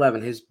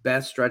 RB11, his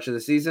best stretch of the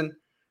season.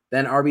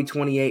 Then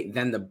RB28,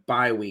 then the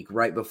bye week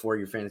right before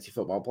your fantasy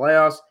football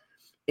playoffs.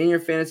 In your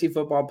fantasy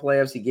football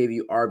playoffs, he gave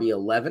you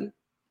RB11.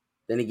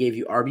 Then he gave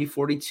you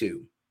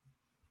RB42.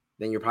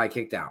 Then you're probably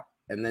kicked out.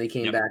 And then he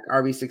came back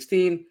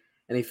RB16,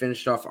 and he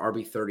finished off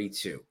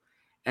RB32.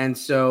 And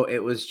so it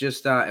was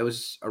just it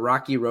was a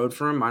rocky road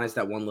for him, minus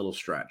that one little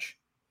stretch.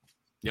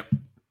 Yep.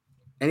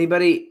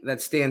 Anybody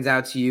that stands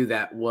out to you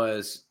that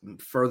was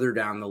further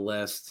down the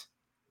list?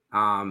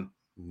 Najee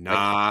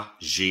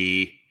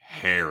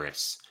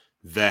Harris.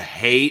 The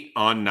hate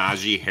on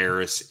Najee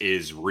Harris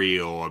is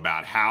real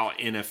about how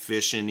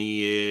inefficient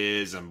he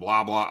is and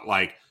blah, blah.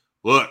 Like,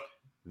 look,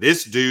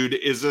 this dude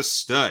is a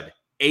stud.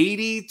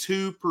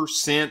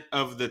 82%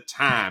 of the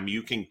time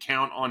you can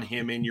count on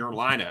him in your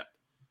lineup.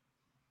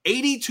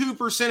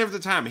 82% of the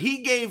time.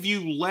 He gave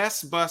you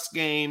less bust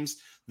games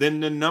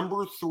than the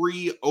number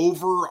 3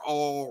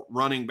 overall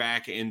running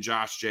back in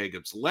Josh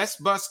Jacobs. Less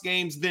bust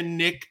games than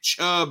Nick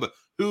Chubb,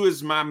 who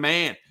is my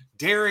man.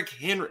 Derrick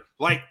Henry.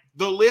 Like,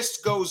 the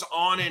list goes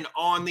on and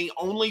on. The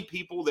only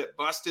people that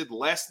busted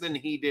less than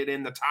he did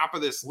in the top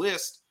of this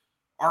list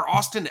are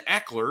Austin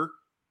Eckler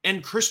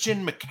and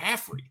Christian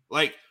McCaffrey.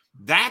 Like,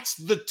 that's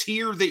the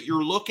tier that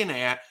you're looking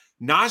at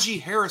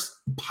Najee Harris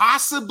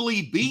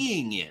possibly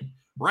being in,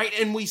 right?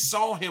 And we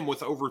saw him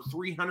with over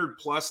 300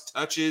 plus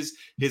touches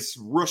his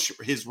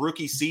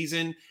rookie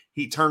season.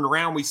 He turned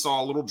around. We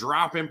saw a little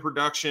drop in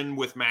production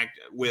with Mac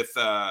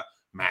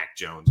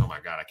Jones. Oh my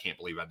God, I can't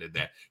believe I did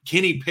that.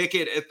 Kenny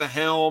Pickett at the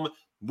helm.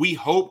 We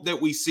hope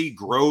that we see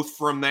growth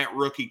from that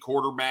rookie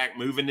quarterback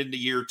moving into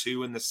year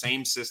 2 in the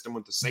same system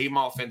with the same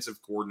offensive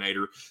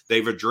coordinator.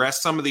 They've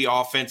addressed some of the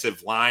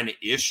offensive line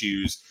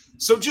issues.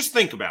 So just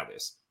think about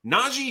this.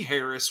 Najee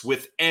Harris,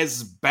 with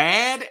as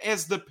bad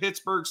as the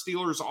Pittsburgh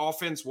Steelers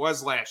offense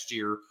was last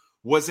year,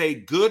 was a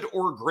good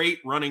or great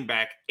running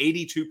back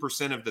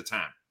 82% of the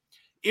time.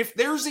 If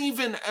there's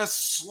even a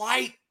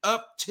slight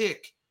uptick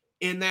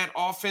in that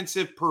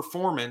offensive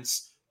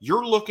performance,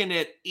 you're looking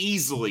at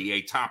easily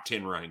a top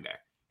 10 running back.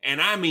 And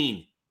I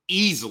mean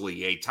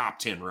easily a top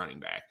 10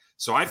 running back.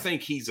 So I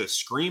think he's a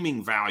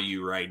screaming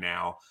value right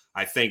now.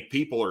 I think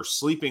people are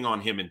sleeping on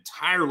him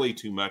entirely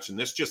too much, and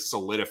this just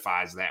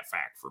solidifies that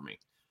fact for me.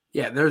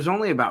 Yeah, there's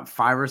only about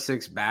 5 or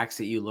 6 backs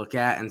that you look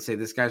at and say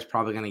this guy's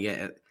probably going to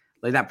get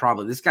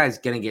this guy's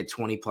going to get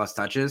 20 plus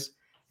touches,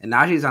 and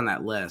Najee's on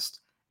that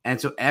list.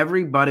 And so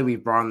everybody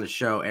we've brought on the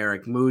show,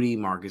 Eric Moody,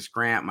 Marcus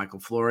Grant, Michael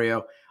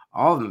Florio,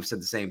 all of them have said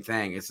the same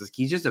thing. It's like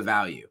he's just a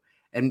value.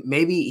 And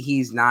maybe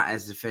he's not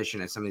as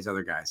efficient as some of these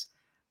other guys.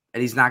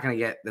 And he's not going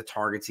to get the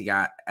targets he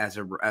got as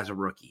a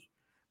rookie.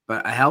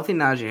 But a healthy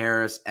Najee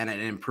Harris and an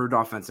improved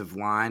offensive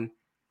line.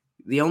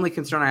 The only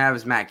concern I have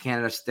is Matt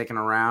Canada sticking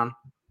around.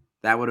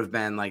 That would have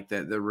been like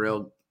the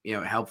real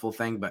helpful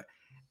thing. But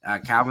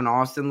Calvin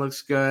Austin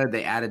looks good.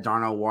 They added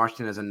Darnell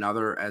Washington as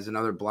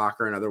another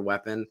blocker, another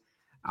weapon.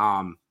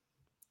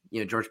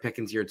 George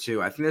Pickens year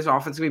 2. I think this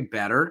offense is going to be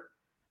better.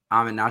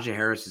 And Najee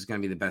Harris is going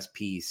to be the best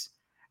piece.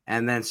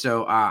 And then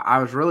so I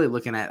was really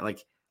looking at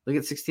like Look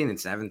at 16 and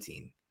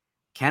 17.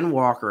 Ken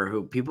Walker,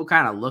 who people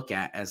kind of look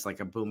at as like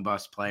a boom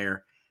bust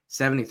player,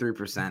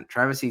 73%.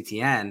 Travis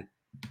Etienne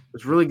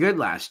was really good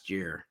last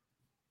year,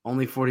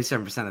 only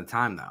 47% of the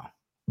time,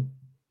 though.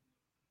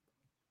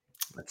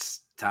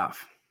 That's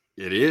tough.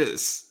 It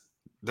is.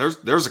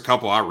 There's a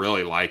couple I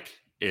really like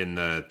in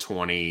the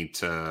 20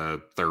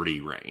 to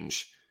 30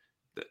 range.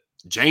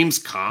 James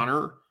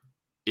Conner,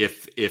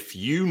 if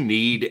you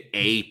need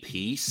a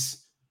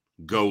piece,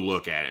 go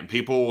look at it. And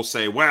people will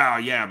say, "Well,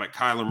 yeah, but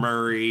Kyler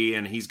Murray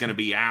and he's going to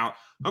be out."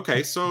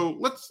 Okay, so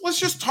let's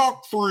just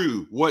talk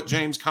through what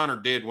James Conner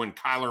did when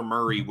Kyler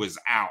Murray was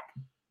out.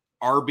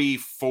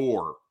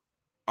 RB4,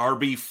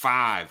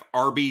 RB5,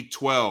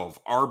 RB12,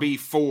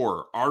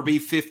 RB4,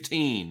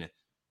 RB15.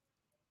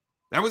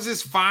 That was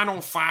his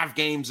final 5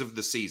 games of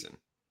the season.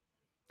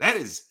 That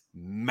is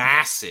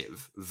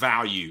massive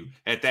value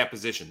at that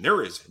position.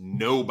 There is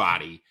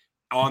nobody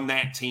on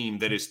that team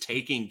that is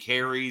taking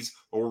carries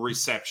or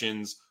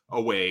receptions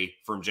away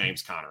from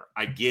James Conner.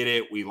 I get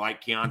it. We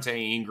like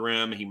Keontae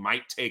Ingram. He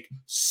might take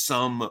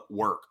some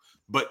work,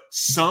 but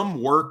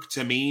some work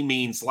to me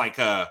means like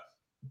a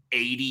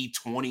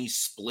 80-20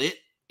 split,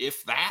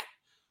 if that.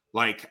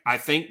 Like, I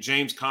think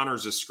James Conner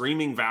is a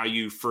screaming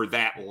value for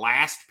that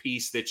last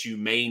piece that you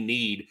may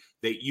need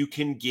that you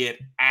can get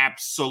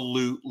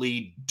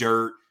absolutely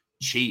dirt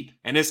cheap.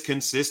 And his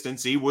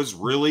consistency was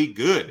really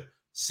good,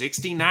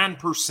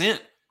 69%.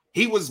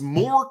 He was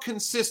more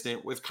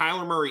consistent with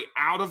Kyler Murray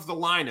out of the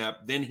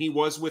lineup than he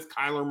was with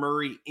Kyler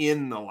Murray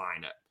in the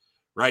lineup,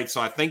 right?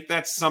 So I think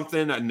that's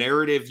something, a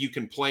narrative you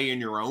can play in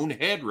your own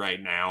head right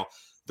now,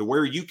 to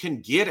where you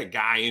can get a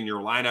guy in your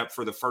lineup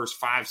for the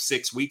first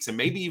 5-6 weeks and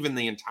maybe even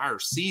the entire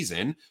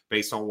season,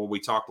 based on what we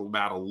talked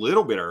about a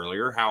little bit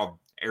earlier, how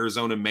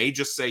Arizona may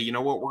just say, you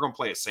know what, we're going to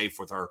play it safe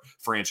with our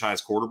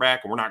franchise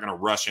quarterback, and we're not going to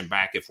rush him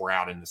back if we're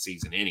out in the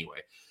season anyway.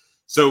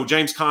 So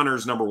James Conner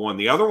is number one.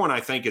 The other one I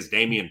think is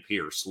Dameon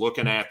Pierce.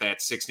 Looking at that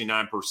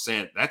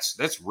 69%,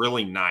 that's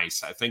really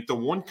nice. I think the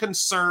one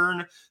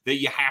concern that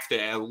you have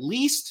to at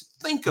least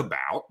think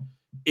about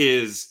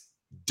is,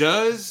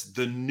 does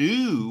the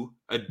new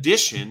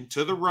addition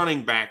to the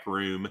running back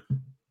room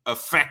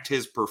affect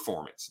his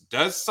performance?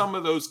 Do some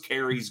of those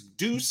carries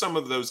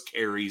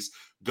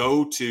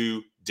go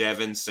to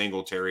Devin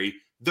Singletary,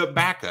 the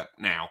backup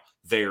now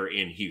there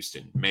in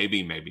Houston?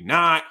 Maybe, maybe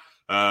not.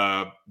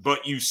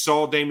 But you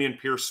saw Dameon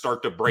Pierce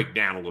start to break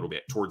down a little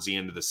bit towards the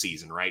end of the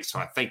season, right? So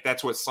I think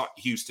that's what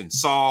Houston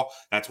saw.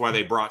 That's why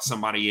they brought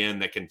somebody in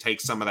that can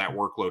take some of that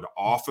workload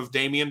off of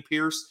Dameon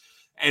Pierce.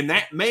 And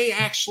that may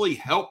actually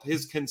help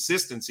his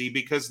consistency,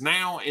 because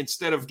now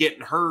instead of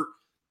getting hurt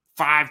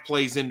 5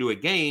 plays into a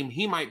game,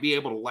 he might be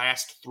able to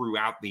last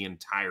throughout the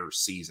entire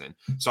season.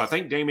 So I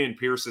think Dameon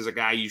Pierce is a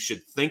guy you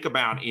should think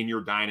about in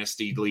your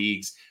dynasty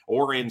leagues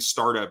or in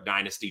startup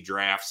dynasty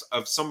drafts,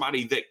 of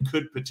somebody that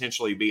could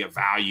potentially be a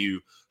value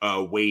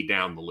way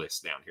down the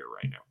list down here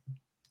right now.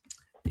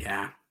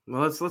 Yeah.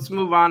 Well, let's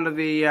move on to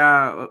the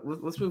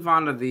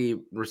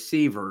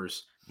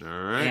receivers. All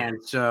right.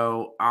 And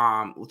so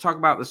we'll talk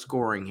about the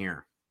scoring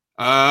here.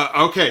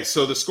 Okay,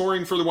 so the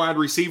scoring for the wide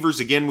receivers,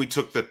 again, we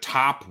took the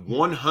top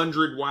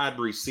 100 wide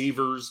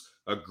receivers.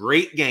 A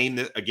great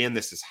game. Again,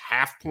 this is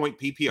half-point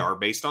PPR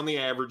based on the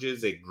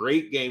averages. A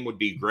great game would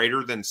be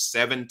greater than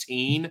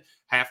 17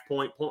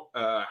 half-point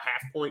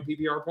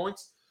PPR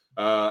points.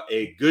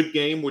 A good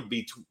game would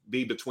be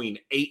between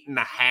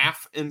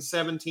 8.5 and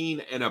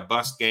 17, and a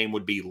bust game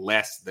would be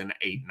less than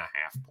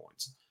 8.5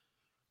 points.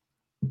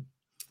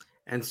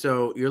 And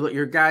so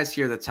your guys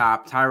here at the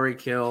top,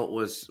 Tyreek Hill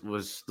was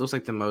looks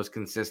like the most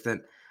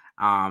consistent.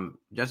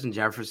 Justin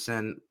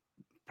Jefferson,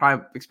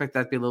 probably expect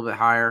that to be a little bit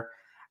higher.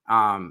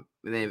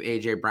 They have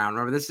AJ Brown.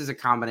 Remember, this is a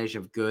combination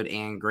of good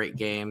and great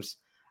games.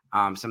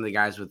 Some of the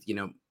guys with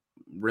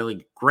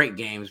really great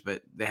games,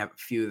 but they have a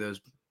few of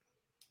those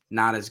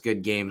not as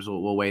good games.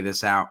 We'll weigh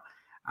this out.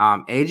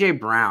 AJ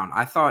Brown,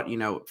 I thought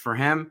for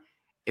him,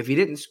 if he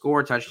didn't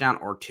score a touchdown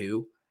or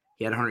 2,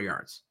 he had 100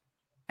 yards.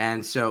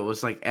 And so it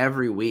was like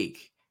every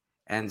week.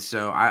 And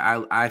so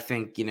I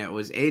think, it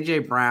was A.J.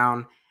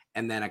 Brown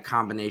and then a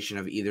combination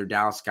of either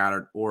Dallas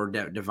Goedert or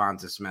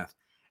Devonta Smith.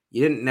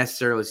 You didn't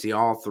necessarily see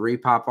all 3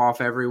 pop off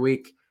every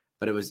week,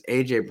 but it was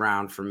A.J.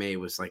 Brown for me.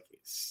 Was like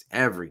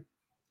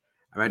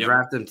I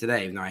drafted him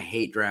today, even though I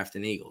hate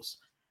drafting Eagles.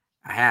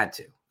 I had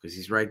to, because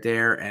he's right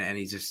there, and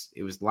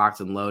it was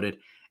locked and loaded.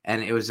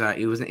 And it was an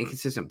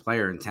inconsistent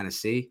player in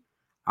Tennessee,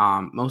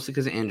 mostly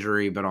because of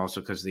injury, but also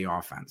because of the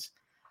offense.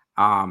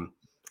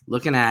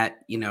 Looking at,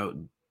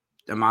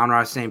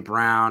 Amon-Ra St.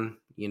 Brown,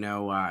 he's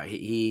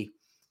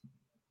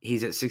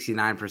at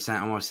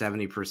 69%, almost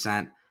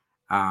 70%.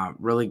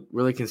 Really,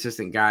 really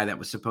consistent guy that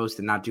was supposed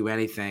to not do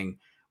anything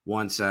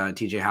once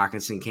TJ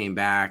Hawkinson came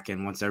back,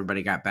 and once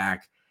everybody got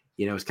back.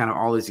 It's kind of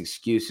all these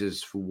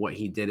excuses for what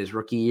he did his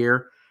rookie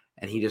year,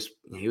 and he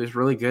was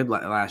really good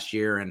last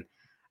year. And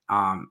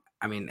how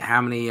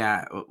many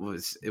it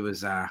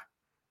was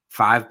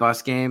 5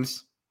 bust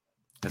games.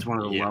 That's one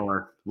of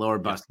the lower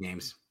bust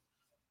games.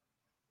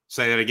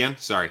 Say that again.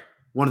 Sorry.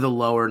 one of the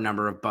lower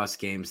number of bust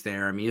games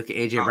there. I mean, you look at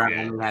AJ Brown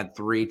only had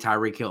 3,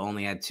 Tyreek Hill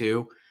only had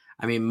 2.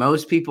 I mean,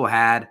 most people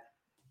had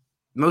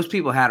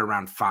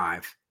around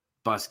 5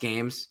 bust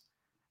games.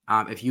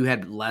 If you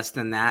had less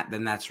than that,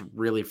 then that's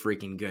really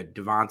freaking good.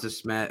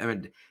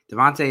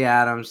 Devontae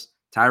Adams,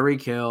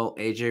 Tyreek Hill,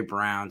 AJ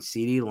Brown,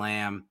 CeeDee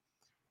Lamb,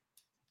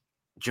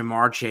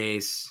 Jamar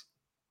Chase.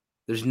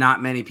 There's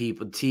not many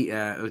people. T.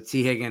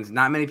 Higgins.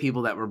 Not many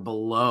people that were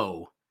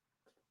below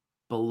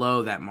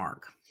that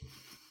mark.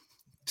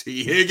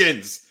 T.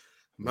 Higgins,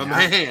 my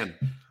man.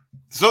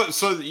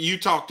 So you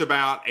talked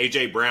about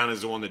AJ Brown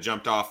as the one that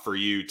jumped off for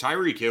you.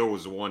 Tyreek Hill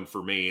was the one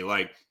for me.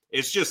 Like,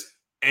 it's just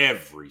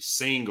every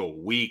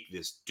single week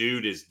this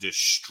dude is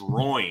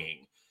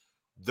destroying.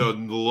 The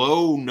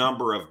low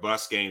number of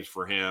bust games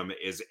for him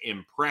is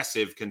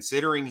impressive,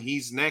 considering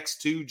he's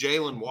next to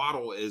Jalen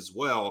Waddle as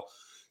well.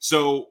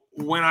 So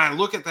when I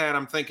look at that,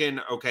 I'm thinking,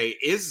 okay,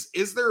 is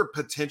there a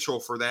potential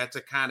for that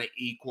to kind of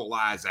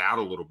equalize out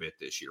a little bit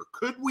this year?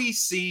 Could we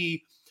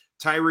see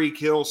Tyreek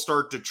Hill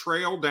start to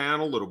trail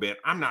down a little bit?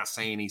 I'm not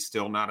saying he's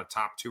still not a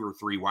top 2 or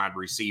 3 wide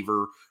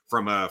receiver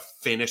from a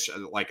finish,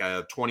 like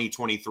a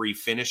 2023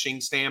 finishing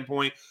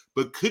standpoint,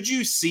 but could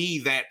you see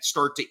that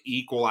start to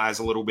equalize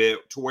a little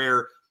bit to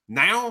where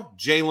now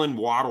Jalen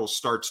Waddle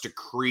starts to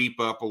creep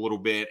up a little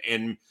bit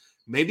and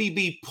maybe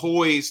be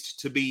poised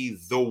to be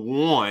the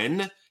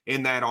one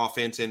in that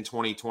offense in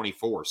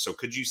 2024. So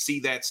could you see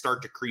that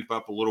start to creep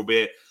up a little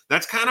bit?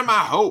 That's kind of my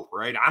hope,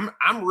 right?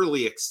 I'm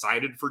really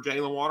excited for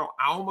Jalen Waddle.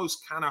 I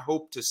almost kind of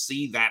hope to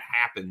see that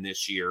happen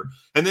this year.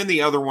 And then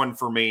the other one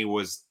for me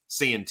was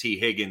seeing T.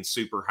 Higgins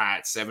super high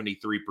at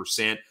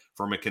 73%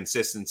 from a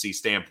consistency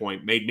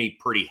standpoint made me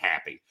pretty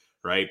happy,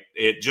 right?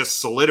 It just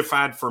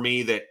solidified for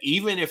me that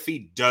even if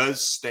he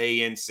does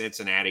stay in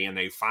Cincinnati and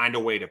they find a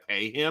way to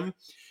pay him,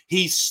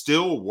 he's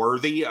still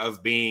worthy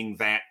of being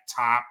that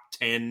top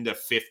 10 to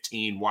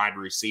 15 wide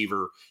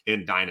receiver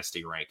in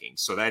dynasty rankings.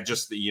 So that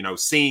just,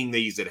 seeing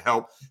these, it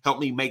helped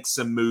me make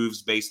some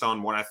moves based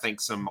on what I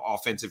think some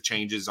offensive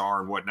changes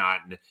are and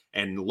whatnot.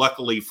 And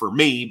luckily for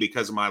me,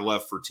 because of my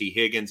love for T.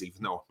 Higgins,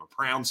 even though I'm a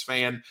Browns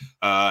fan,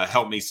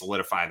 helped me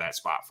solidify that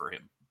spot for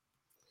him.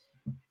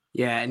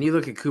 Yeah, and you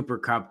look at Cooper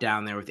Kupp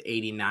down there with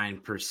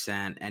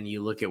 89%, and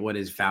you look at what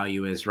his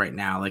value is right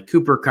now. Like,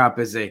 Cooper Kupp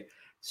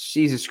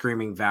she's a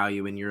screaming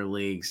value in your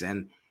leagues.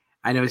 And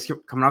I know he's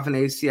coming off an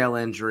ACL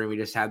injury. We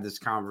just had this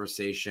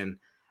conversation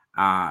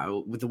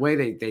with the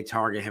way they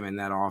target him in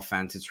that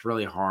offense. It's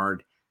really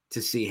hard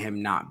to see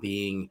him not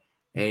being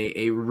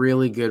a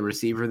really good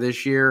receiver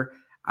this year.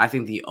 I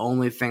think the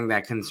only thing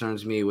that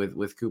concerns me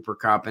with Cooper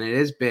Kupp, and it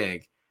is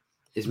big,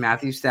 is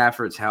Matthew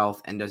Stafford's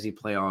health, and does he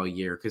play all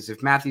year? Because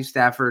if Matthew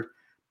Stafford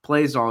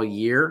plays all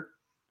year,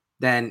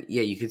 then,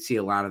 yeah, you could see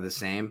a lot of the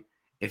same.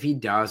 If he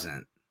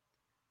doesn't,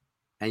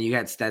 and you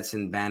got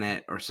Stetson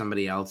Bennett or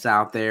somebody else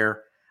out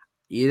there,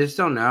 you just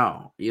don't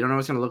know. You don't know what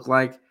it's going to look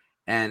like,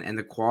 and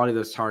the quality of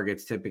those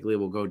targets typically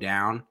will go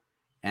down.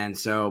 And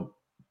so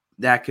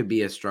that could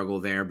be a struggle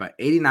there. But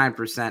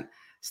 89%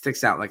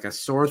 sticks out like a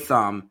sore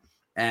thumb,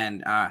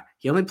 and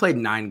he only played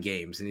 9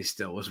 games, and he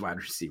still was wide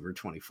receiver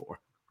 24.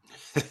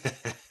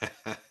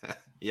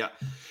 Yeah.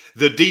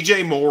 The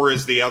DJ Moore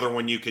is the other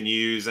one you can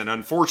use. And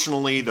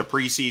unfortunately, the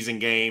preseason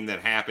game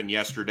that happened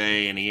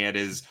yesterday, and he had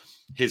his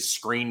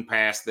screen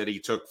pass that he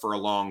took for a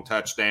long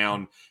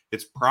touchdown,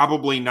 it's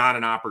probably not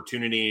an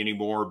opportunity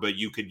anymore, but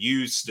you could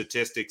use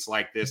statistics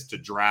like this to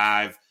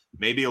drive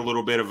maybe a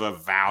little bit of a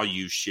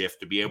value shift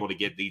to be able to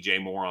get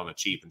DJ Moore on the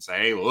cheap and say,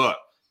 hey, look,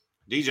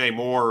 DJ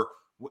Moore,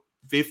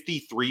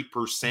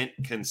 53%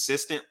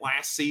 consistent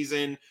last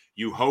season.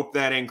 You hope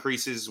that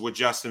increases with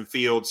Justin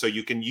Fields, so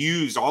you can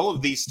use all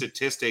of these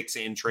statistics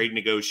in trade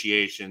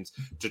negotiations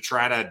to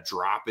try to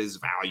drop his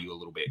value a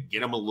little bit,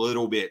 get him a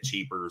little bit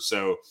cheaper.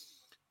 So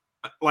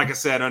like I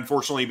said,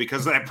 unfortunately,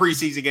 because of that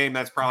preseason game,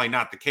 that's probably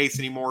not the case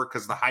anymore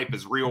because the hype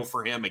is real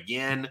for him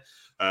again.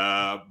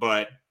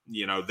 But,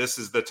 this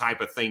is the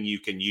type of thing you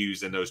can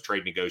use in those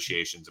trade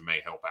negotiations and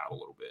may help out a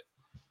little bit.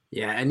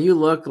 Yeah, and you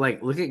look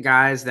at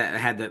guys that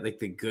had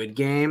the good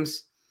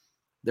games.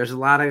 There's a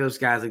lot of those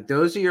guys. Like,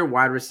 those are your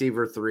wide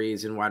receiver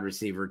 3s and wide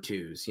receiver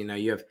 2s.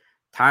 You have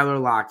Tyler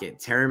Lockett,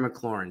 Terry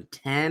McLaurin,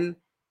 10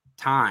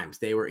 times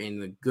they were in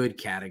the good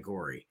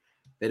category.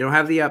 They don't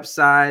have the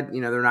upside.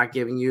 They're not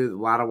giving you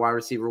a lot of wide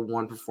receiver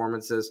 1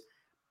 performances,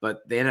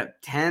 but they end up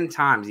 10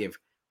 times. You have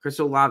Chris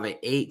Olave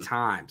 8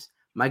 times,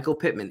 Michael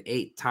Pittman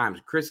 8 times,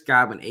 Chris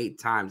Godwin 8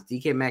 times,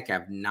 DK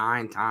Metcalf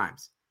 9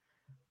 times.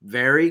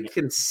 Very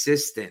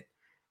consistent.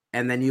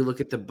 And then you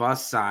look at the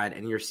bust side,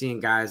 and you're seeing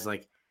guys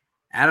like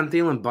Adam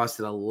Thielen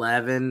busted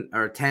 11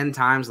 or 10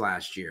 times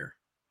last year.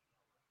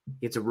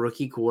 It's a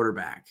rookie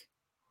quarterback.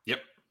 Yep.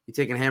 You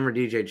taking him or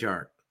DJ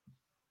Chark?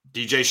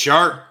 DJ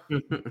Shark.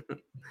 You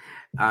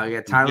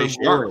got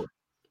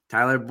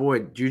Tyler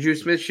Boyd. Juju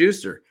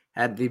Smith-Schuster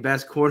had the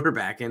best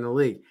quarterback in the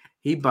league.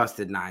 He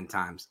busted 9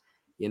 times.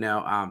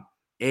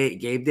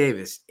 Gabe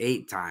Davis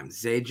 8 times.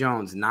 Zay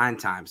Jones 9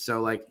 times.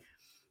 So, like,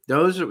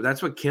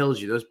 that's what kills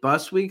you. Those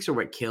bust weeks are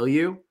what kill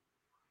you.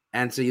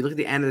 And so you look at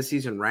the end of the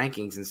season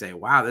rankings and say,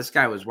 wow, this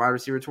guy was wide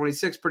receiver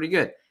 26, pretty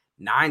good.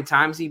 9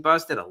 times he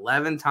busted,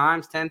 11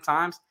 times, 10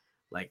 times.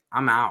 Like,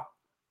 I'm out.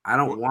 I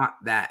don't want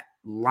that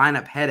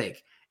lineup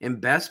headache. In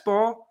best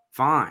ball,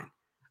 fine.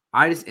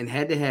 In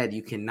head-to-head,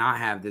 you cannot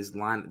have this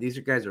line. These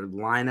guys are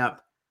lineup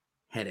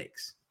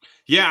headaches.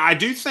 Yeah, I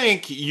do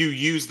think you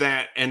use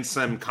that in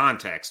some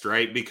context,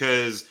 right?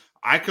 Because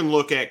I can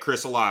look at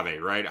Chris Olave,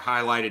 right?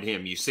 Highlighted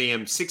him. You see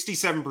him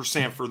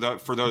 67%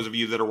 for those of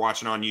you that are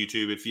watching on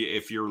YouTube.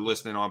 If you're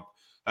listening on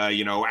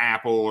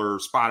Apple or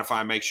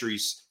Spotify, make sure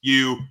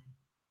you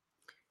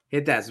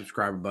hit that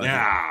subscriber button.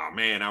 Yeah,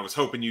 man, I was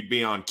hoping you'd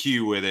be on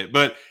cue with it.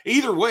 But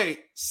either way,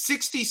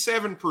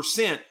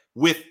 67%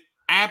 with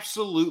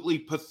absolutely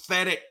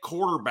pathetic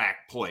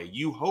quarterback play.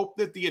 You hope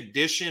that the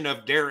addition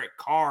of Derek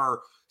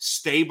Carr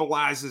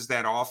stabilizes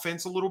that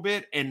offense a little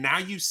bit. And now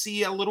you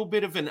see a little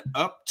bit of an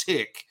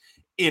uptick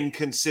in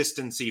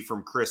consistency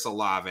from Chris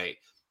Olave.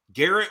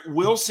 Garrett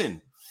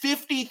Wilson,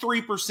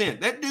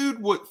 53%. That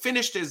dude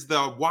finished as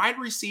the wide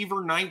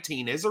receiver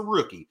 19 as a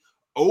rookie,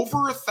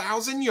 over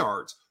 1,000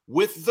 yards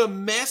with the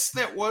mess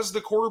that was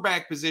the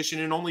quarterback position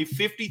in only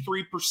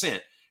 53%.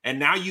 And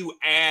now you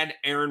add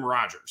Aaron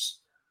Rodgers.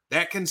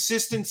 That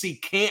consistency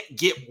could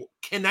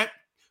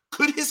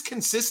his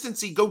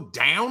consistency go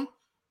down?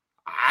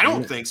 I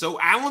don't think so.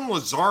 Alan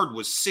Lazard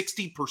was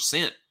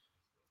 60%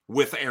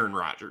 with Aaron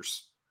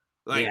Rodgers.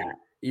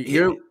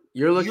 You're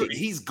looking.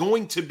 He's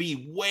going to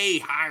be way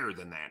higher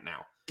than that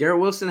now. Garrett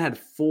Wilson had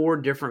 4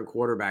 different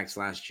quarterbacks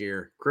last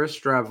year: Chris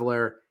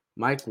Streveler,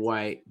 Mike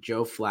White,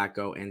 Joe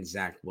Flacco, and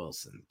Zach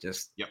Wilson.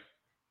 Just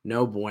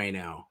no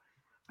bueno.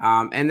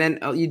 And then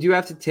you do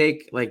have to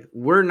take,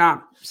 we're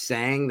not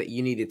saying that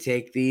you need to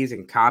take these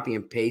and copy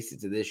and paste it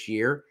to this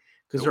year,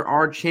 because there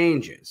are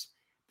changes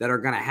that are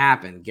going to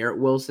happen. Garrett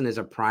Wilson is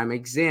a prime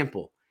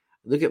example.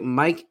 Look at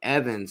Mike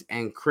Evans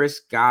and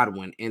Chris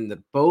Godwin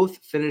both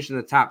finished in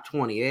the top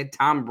 20. They had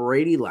Tom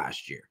Brady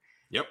last year.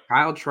 Yep.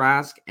 Kyle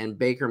Trask and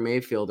Baker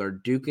Mayfield are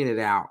duking it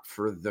out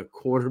for the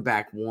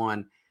quarterback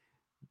one.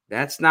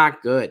 That's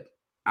not good.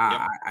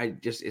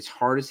 It's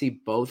hard to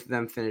see both of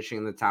them finishing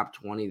in the top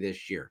 20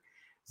 this year.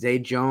 Zay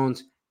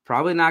Jones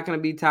probably not going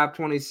to be top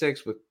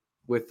 26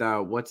 with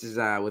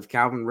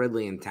Calvin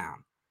Ridley in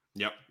town.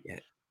 Yep.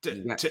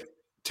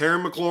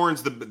 Terry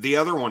McLaurin's the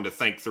other one to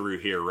think through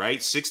here, right?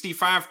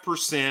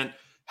 65%.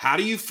 How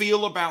do you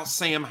feel about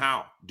Sam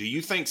Howell? Do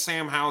you think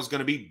Sam Howell is going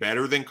to be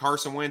better than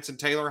Carson Wentz and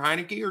Taylor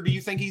Heineke, or do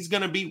you think he's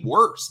going to be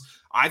worse?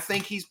 I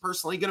think he's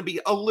personally going to be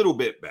a little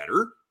bit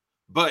better,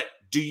 but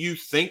do you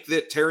think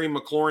that Terry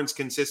McLaurin's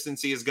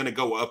consistency is going to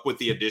go up with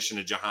the addition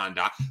of Jahan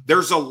Dotson?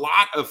 There's a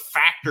lot of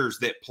factors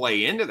that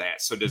play into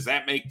that. So does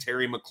that make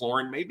Terry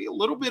McLaurin maybe a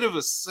little bit of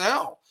a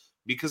sell?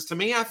 Because to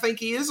me, I think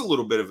he is a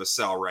little bit of a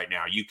sell right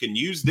now. You can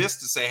use this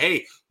to say,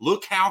 hey,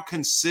 look how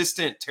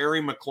consistent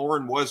Terry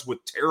McLaurin was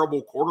with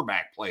terrible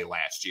quarterback play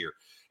last year.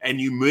 And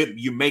you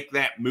make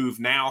that move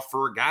now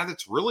for a guy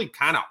that's really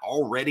kind of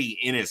already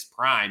in his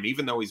prime,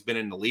 even though he's been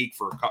in the league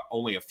for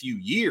only a few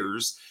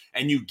years,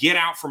 and you get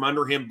out from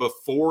under him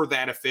before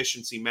that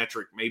efficiency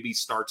metric maybe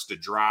starts to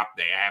drop.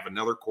 They have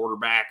another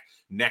quarterback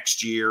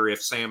next year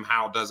if Sam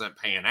Howell doesn't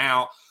pan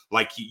out.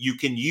 Like, you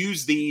can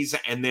use these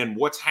and then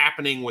what's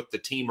happening with the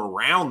team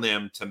around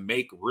them to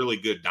make really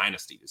good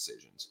dynasty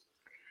decisions.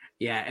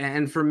 Yeah,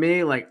 and for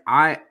me,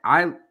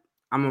 I'm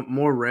a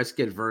more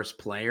risk-adverse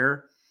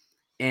player.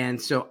 And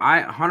so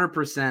I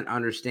 100%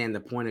 understand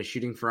the point of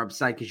shooting for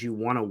upside, because you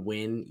want to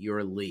win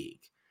your league.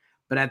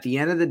 But at the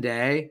end of the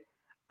day,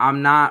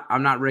 I'm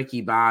not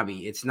Ricky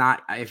Bobby. It's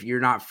not, if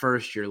you're not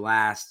first, you're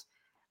last.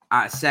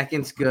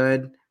 Second's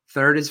good.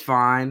 Third is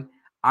fine.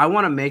 I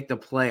want to make the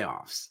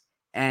playoffs.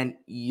 And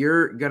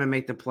you're going to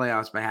make the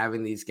playoffs by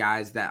having these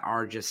guys that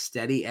are just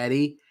steady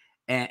Eddie,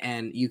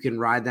 and you can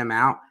ride them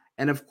out.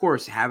 And of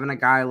course, having a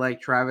guy like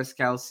Travis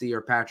Kelce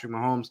or Patrick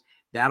Mahomes,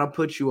 that'll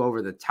put you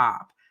over the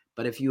top.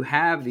 But if you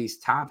have these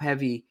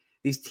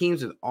these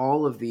teams with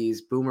all of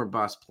these boomer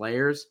bust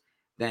players,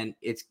 then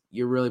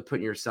you're really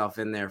putting yourself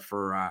in there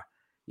for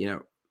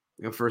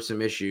for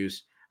some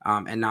issues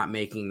and not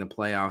making the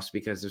playoffs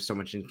because there's so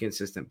much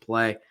inconsistent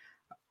play.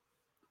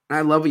 And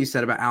I love what you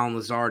said about Alan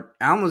Lazard.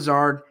 Alan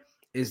Lazard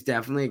is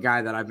definitely a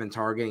guy that I've been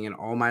targeting in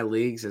all my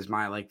leagues as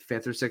my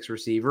 5th or 6th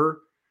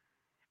receiver.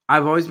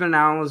 I've always been an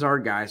Alan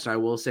Lazard guy, so I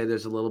will say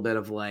there's a little bit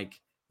of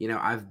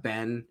I've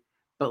been,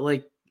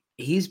 but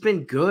he's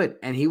been good,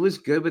 and he was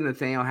good with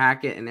Nathaniel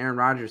Hackett and Aaron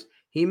Rodgers.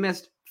 He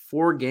missed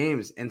 4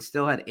 games and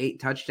still had 8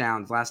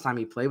 touchdowns last time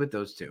he played with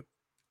those two.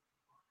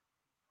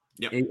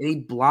 Yep. And he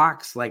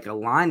blocks like a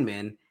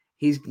lineman.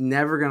 He's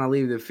never going to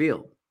leave the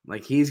field.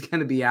 He's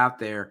going to be out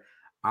there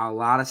a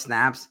lot of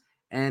snaps,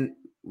 and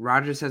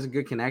Rodgers has a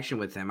good connection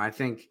with him. I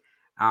think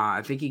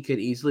he could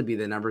easily be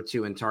the number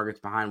 2 in targets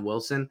behind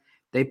Wilson.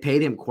 They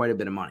paid him quite a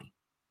bit of money.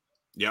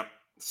 Yep.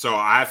 So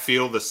I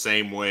feel the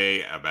same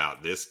way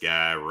about this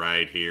guy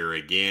right here.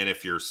 Again,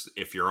 if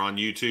you're on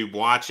YouTube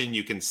watching,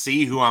 you can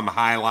see who I'm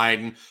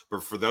highlighting.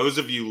 But for those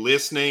of you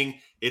listening,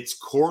 it's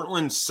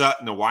Courtland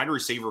Sutton, the wide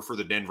receiver for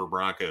the Denver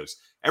Broncos.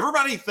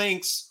 Everybody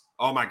thinks,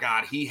 oh my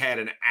God, he had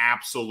an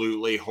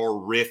absolutely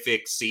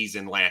horrific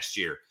season last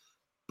year.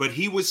 But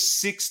he was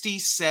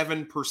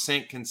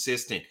 67%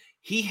 consistent.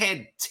 He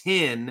had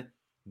 10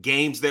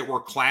 games that were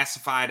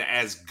classified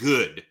as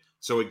good.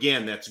 So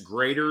again, that's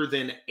greater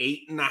than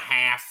 8.5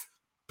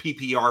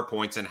 PPR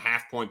points in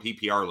half-point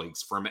PPR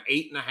leagues, from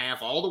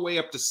 8.5 all the way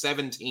up to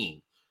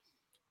 17.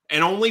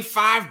 And only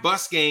 5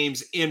 bust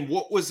games in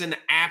what was an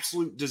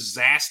absolute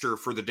disaster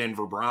for the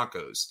Denver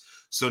Broncos.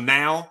 So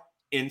now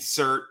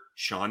insert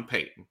Sean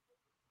Payton.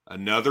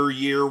 Another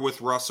year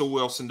with Russell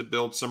Wilson to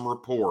build some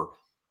rapport.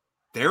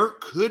 There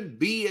could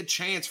be a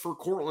chance for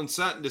Courtland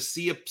Sutton to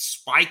see a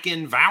spike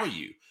in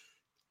value.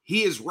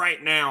 He is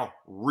right now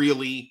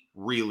really,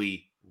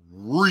 really,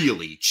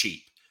 really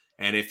cheap.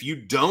 And if you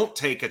don't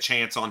take a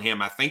chance on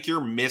him, I think you're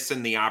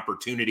missing the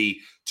opportunity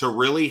to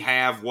really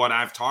have what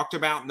I've talked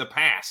about in the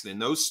past. In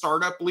those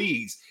startup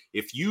leagues,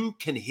 if you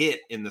can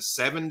hit in the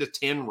 7 to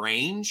 10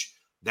 range,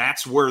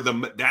 that's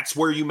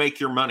where you make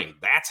your money.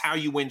 That's how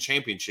you win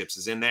championships,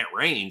 is in that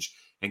range.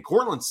 And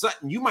Courtland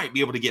Sutton, you might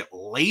be able to get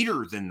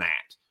later than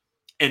that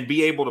and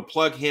be able to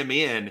plug him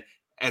in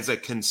as a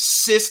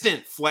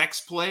consistent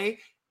flex play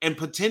and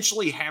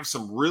potentially have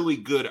some really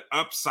good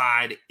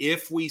upside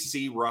if we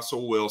see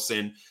Russell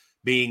Wilson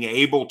being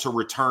able to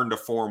return to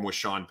form with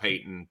Sean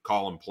Payton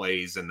calling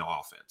plays in the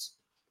offense.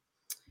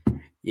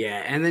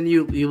 Yeah, and then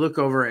you look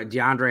over at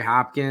DeAndre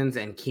Hopkins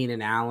and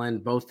Keenan Allen,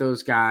 both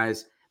those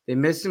guys, they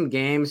missed some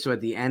games, so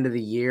at the end of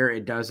the year,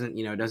 it doesn't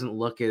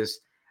look as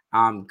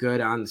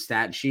good on the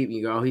stat sheet.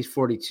 You go, oh, he's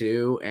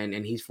 42 and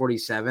he's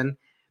 47.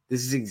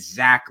 This is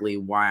exactly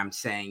why I'm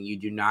saying you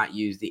do not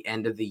use the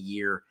end of the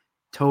year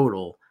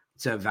total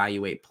to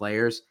evaluate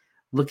players.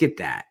 Look at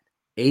that.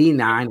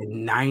 89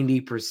 and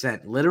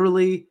 90%.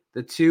 Literally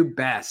the two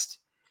best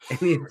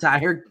in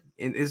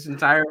this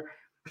entire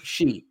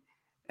sheet.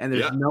 And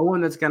there's no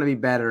one that's going to be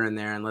better in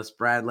there unless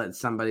Brad let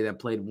somebody that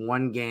played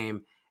one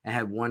game and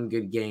had one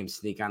good game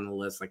sneak on the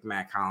list like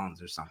Matt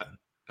Collins or something.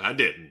 I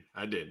didn't.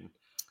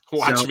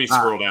 Watch me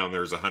scroll down.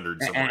 There's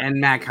 100 somewhere. And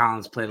Matt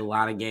Collins played a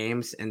lot of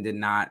games and did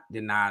not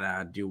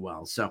do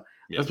well. So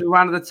let's move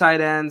on to the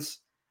tight ends.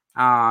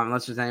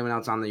 Unless there's anyone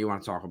else on that you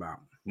want to talk about.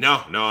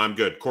 No, I'm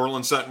good.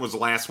 Courtland Sutton was the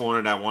last one,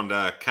 and I wanted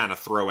to kind of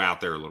throw out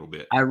there a little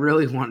bit. I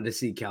really wanted to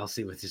see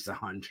Kelsey with just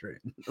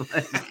 100.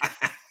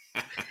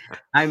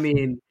 I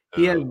mean,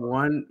 he had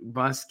one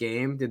bust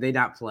game. Did they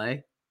not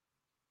play?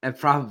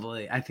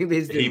 Probably. I think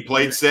he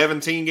played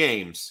 17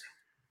 games.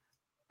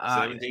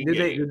 17 games.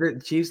 Did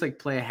the Chiefs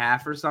play a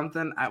half or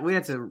something? We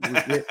had to look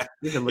at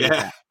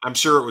that. I'm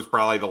sure it was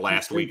probably the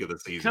last week of the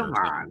season. Come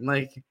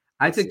on,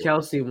 I took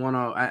Kelsey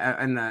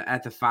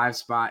at the 5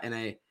 spot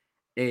in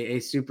a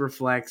super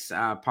flex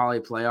poly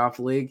playoff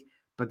league,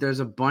 but there's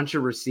a bunch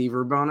of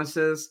receiver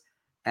bonuses,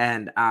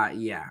 and I'm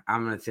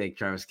gonna take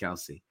Travis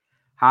Kelsey.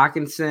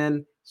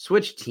 Hawkinson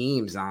switched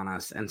teams on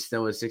us and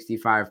still is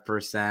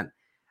 65%.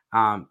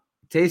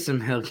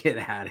 Taysom Hill, get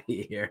out of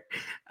here.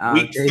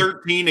 Week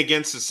 13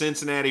 against the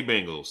Cincinnati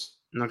Bengals.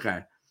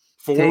 Okay.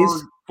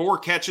 Four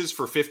catches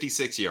for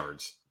 56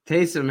 yards.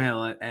 Taysom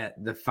Hill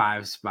at the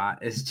 5 spot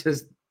is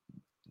just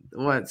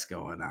what's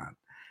going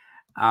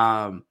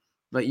on.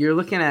 But you're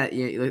looking at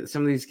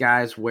some of these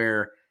guys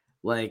where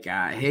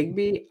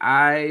Higbee,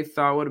 I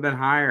thought would have been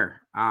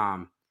higher.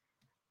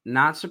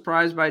 Not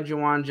surprised by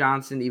Juwan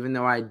Johnson, even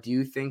though I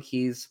do think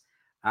he's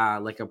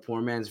like a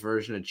poor man's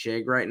version of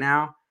Chig right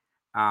now.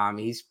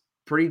 He's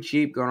pretty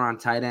cheap, going on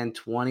tight end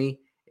 20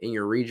 in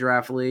your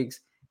redraft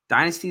leagues.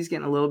 Dynasty's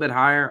getting a little bit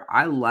higher.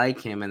 I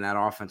like him in that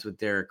offense with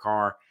Derek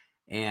Carr,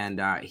 and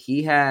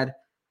he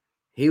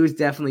was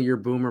definitely your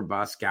boomer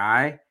bust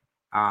guy.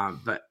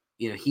 But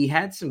he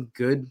had some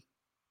good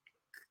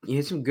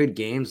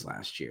games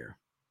last year.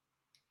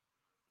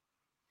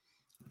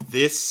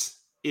 This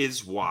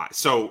is why.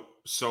 So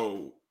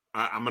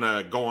I'm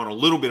going to go on a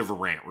little bit of a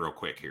rant real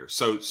quick here.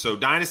 So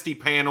Dynasty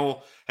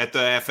panel at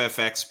the FF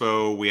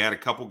Expo, we had a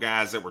couple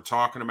guys that were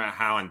talking about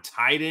how in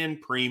tight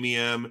end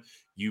premium,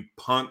 you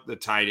punt the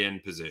tight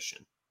end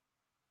position.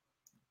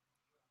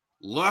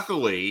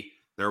 Luckily,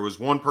 there was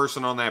one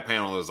person on that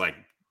panel that was like,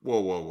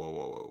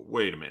 whoa,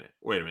 wait a minute.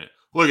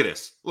 Look at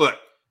this. Look.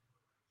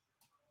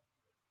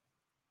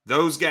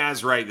 Those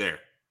guys right there.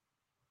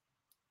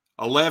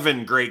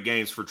 11 great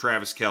games for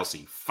Travis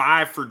Kelce,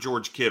 5 for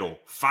George Kittle,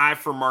 5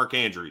 for Mark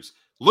Andrews.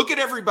 Look at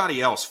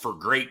everybody else for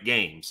great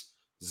games.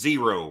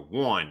 0,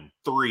 1,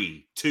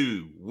 3,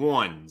 2,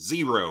 1,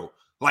 0.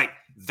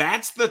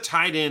 That's the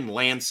tight end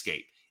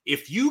landscape.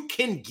 If you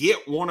can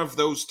get one of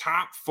those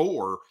top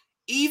 4,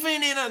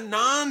 even in a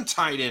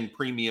non-tight end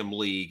premium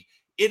league,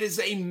 it is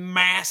a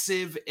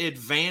massive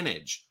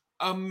advantage.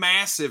 A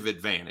massive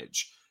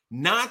advantage.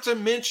 Not to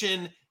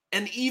mention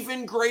an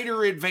even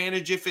greater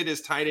advantage if it is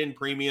tight end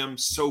premium.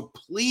 So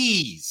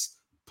please,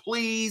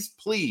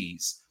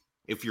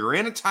 if you're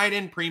in a tight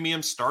end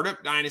premium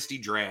startup dynasty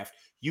draft,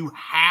 you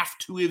have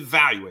to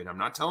evaluate. I'm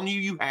not telling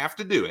you have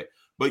to do it,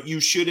 but you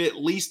should at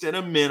least at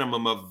a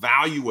minimum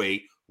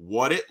evaluate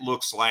what it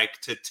looks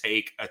like to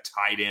take a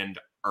tight end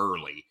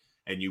early.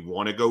 and you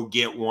want to go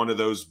get one of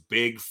those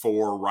big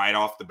four right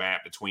off the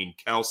bat between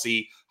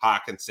Kelsey,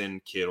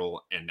 Hockenson,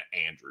 Kittle, and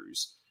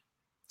Andrews.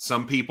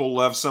 Some people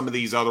love some of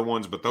these other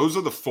ones, but those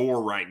are the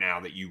four right now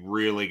that you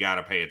really got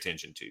to pay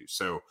attention to.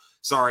 So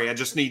sorry, I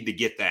just need to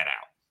get that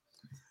out.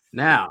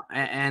 Now,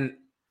 and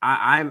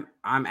I'm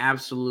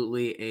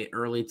absolutely a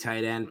early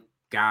tight end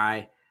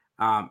guy.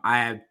 I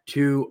have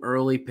 2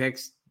 early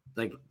picks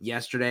like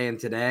yesterday and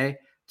today.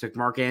 Took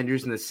Mark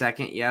Andrews in the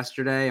second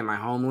yesterday in my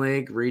home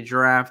league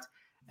redraft,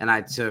 and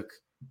I took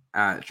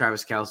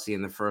Travis Kelce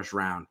in the first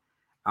round.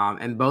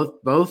 And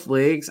both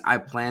leagues, I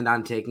planned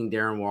on taking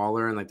Darren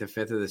Waller in like the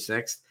 5th or the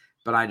 6th,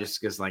 but I'm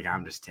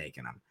just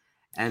taking him.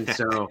 And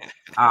so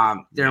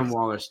Darren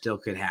Waller still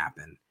could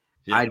happen.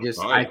 Yeah.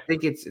 I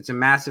think it's a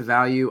massive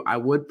value. I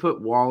would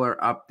put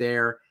Waller up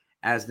there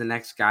as the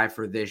next guy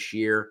for this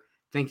year.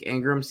 I think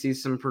Ingram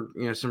sees some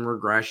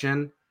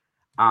regression,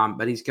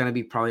 but he's going to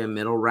be probably a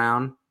middle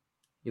round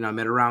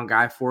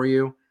guy for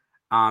you.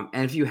 And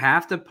if you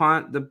have to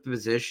punt the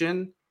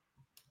position,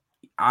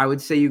 I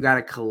would say you got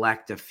to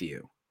collect a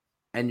few,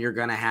 and you're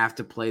going to have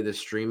to play the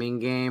streaming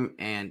game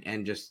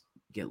and just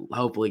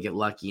hopefully get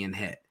lucky and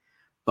hit.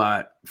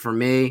 But for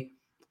me,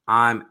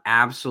 I'm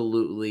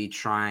absolutely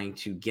trying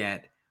to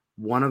get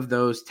one of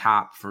those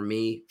top, for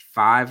me,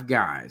 5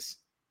 guys,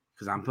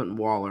 because I'm putting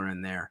Waller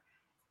in there,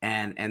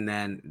 and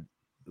then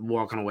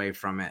walking away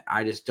from it.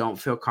 I just don't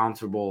feel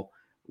comfortable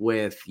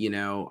with,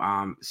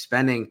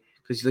 spending,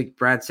 because like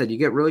Brad said, you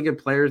get really good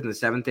players in the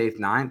 7th, 8th,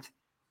 9th.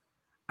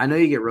 I know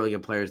you get really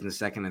good players in the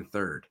 2nd and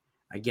 3rd.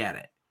 I get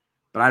it.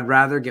 But I'd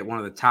rather get one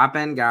of the top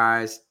end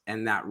guys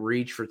and not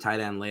reach for tight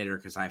end later,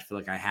 because I feel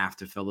like I have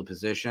to fill the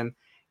position.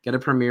 Get a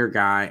premier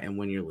guy and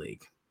win your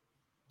league.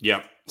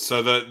 Yep.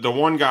 So the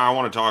one guy I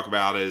want to talk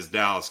about is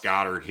Dallas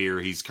Goedert here.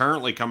 He's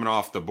currently coming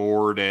off the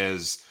board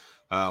as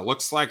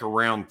looks like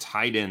around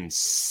tight end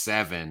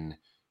 7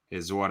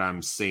 is what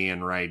I'm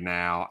seeing right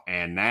now.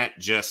 And that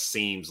just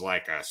seems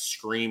like a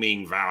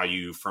screaming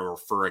value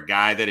for a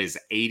guy that is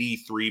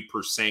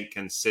 83%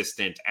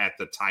 consistent at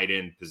the tight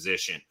end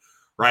position.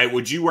 Right?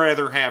 Would you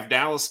rather have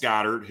Dallas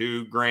Goedert,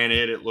 who,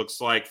 granted, it looks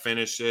like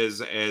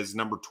finishes as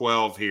number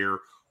 12 here,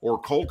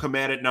 or Cole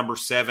Kmet at number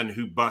 7,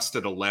 who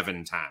busted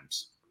 11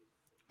 times?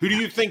 Who do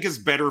you think is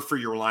better for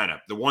your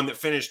lineup? The one that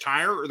finished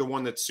higher or the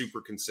one that's super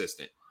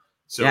consistent?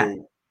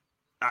 So,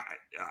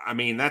 I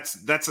mean, that's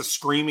a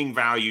screaming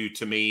value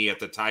to me at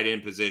the tight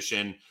end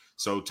position.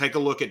 So take a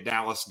look at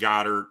Dallas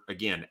Goedert.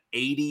 Again,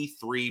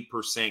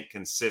 83%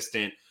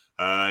 consistent.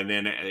 And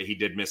then he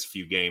did miss a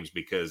few games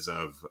because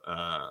of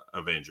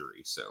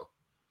injury. So,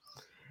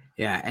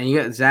 yeah, and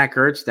you got Zach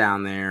Ertz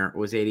down there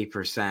was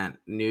 80%.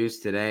 News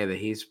today that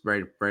he's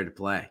ready to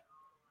play.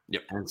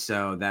 Yep. And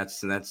so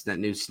that's that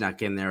news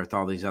snuck in there with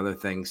all these other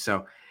things.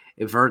 So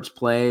if Ertz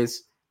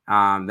plays,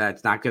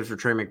 that's not good for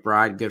Trey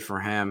McBride. Good for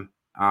him.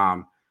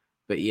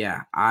 But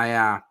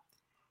yeah,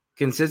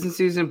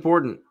 consistency is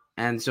important,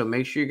 and so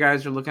make sure you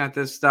guys are looking at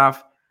this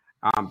stuff.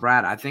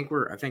 Brad, I think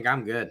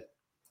I'm good.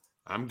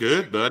 I'm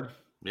good, bud.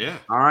 Yeah.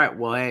 All right.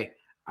 Well, hey,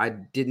 I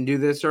didn't do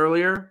this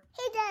earlier.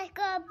 Hit that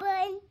subscribe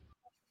button.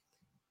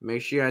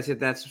 Make sure you guys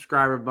hit that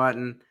subscriber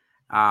button.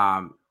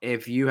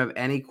 If you have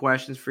any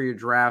questions for your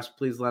drafts,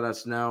 please let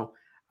us know.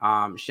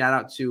 Shout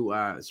out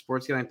to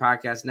Sports Gambling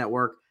Podcast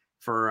Network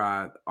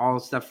for all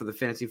the stuff for the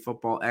Fantasy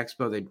Football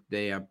Expo.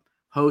 They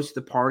host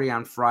the party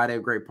on Friday, a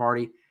great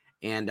party.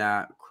 And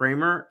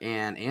Kramer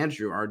and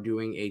Andrew are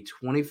doing a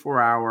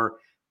 24-hour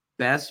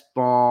best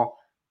ball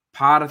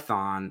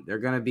podathon. They're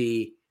going to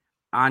be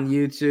on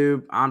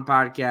YouTube, on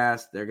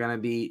podcast. They're going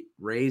to be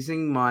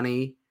raising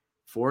money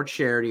for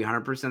charity.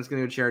 100% is going to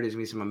go to charity. There's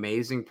going to be some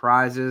amazing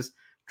prizes.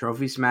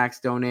 Trophy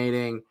Smacks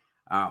donating.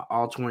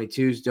 All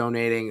 22s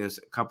donating. There's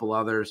a couple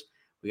others.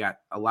 We got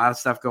a lot of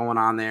stuff going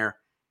on there.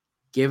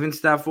 Giving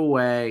stuff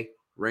away,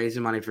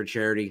 raising money for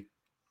charity.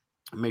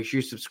 Make sure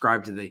you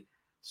subscribe to the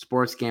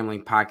Sports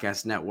Gambling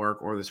Podcast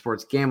Network or the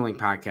Sports Gambling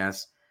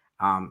Podcast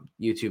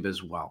YouTube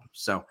as well.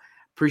 So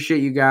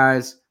appreciate you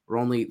guys. We're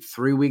only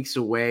 3 weeks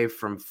away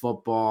from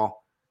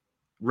football,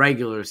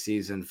 regular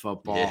season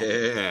football.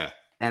 Yeah.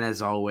 And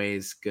as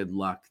always, good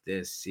luck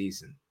this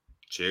season.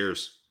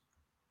 Cheers.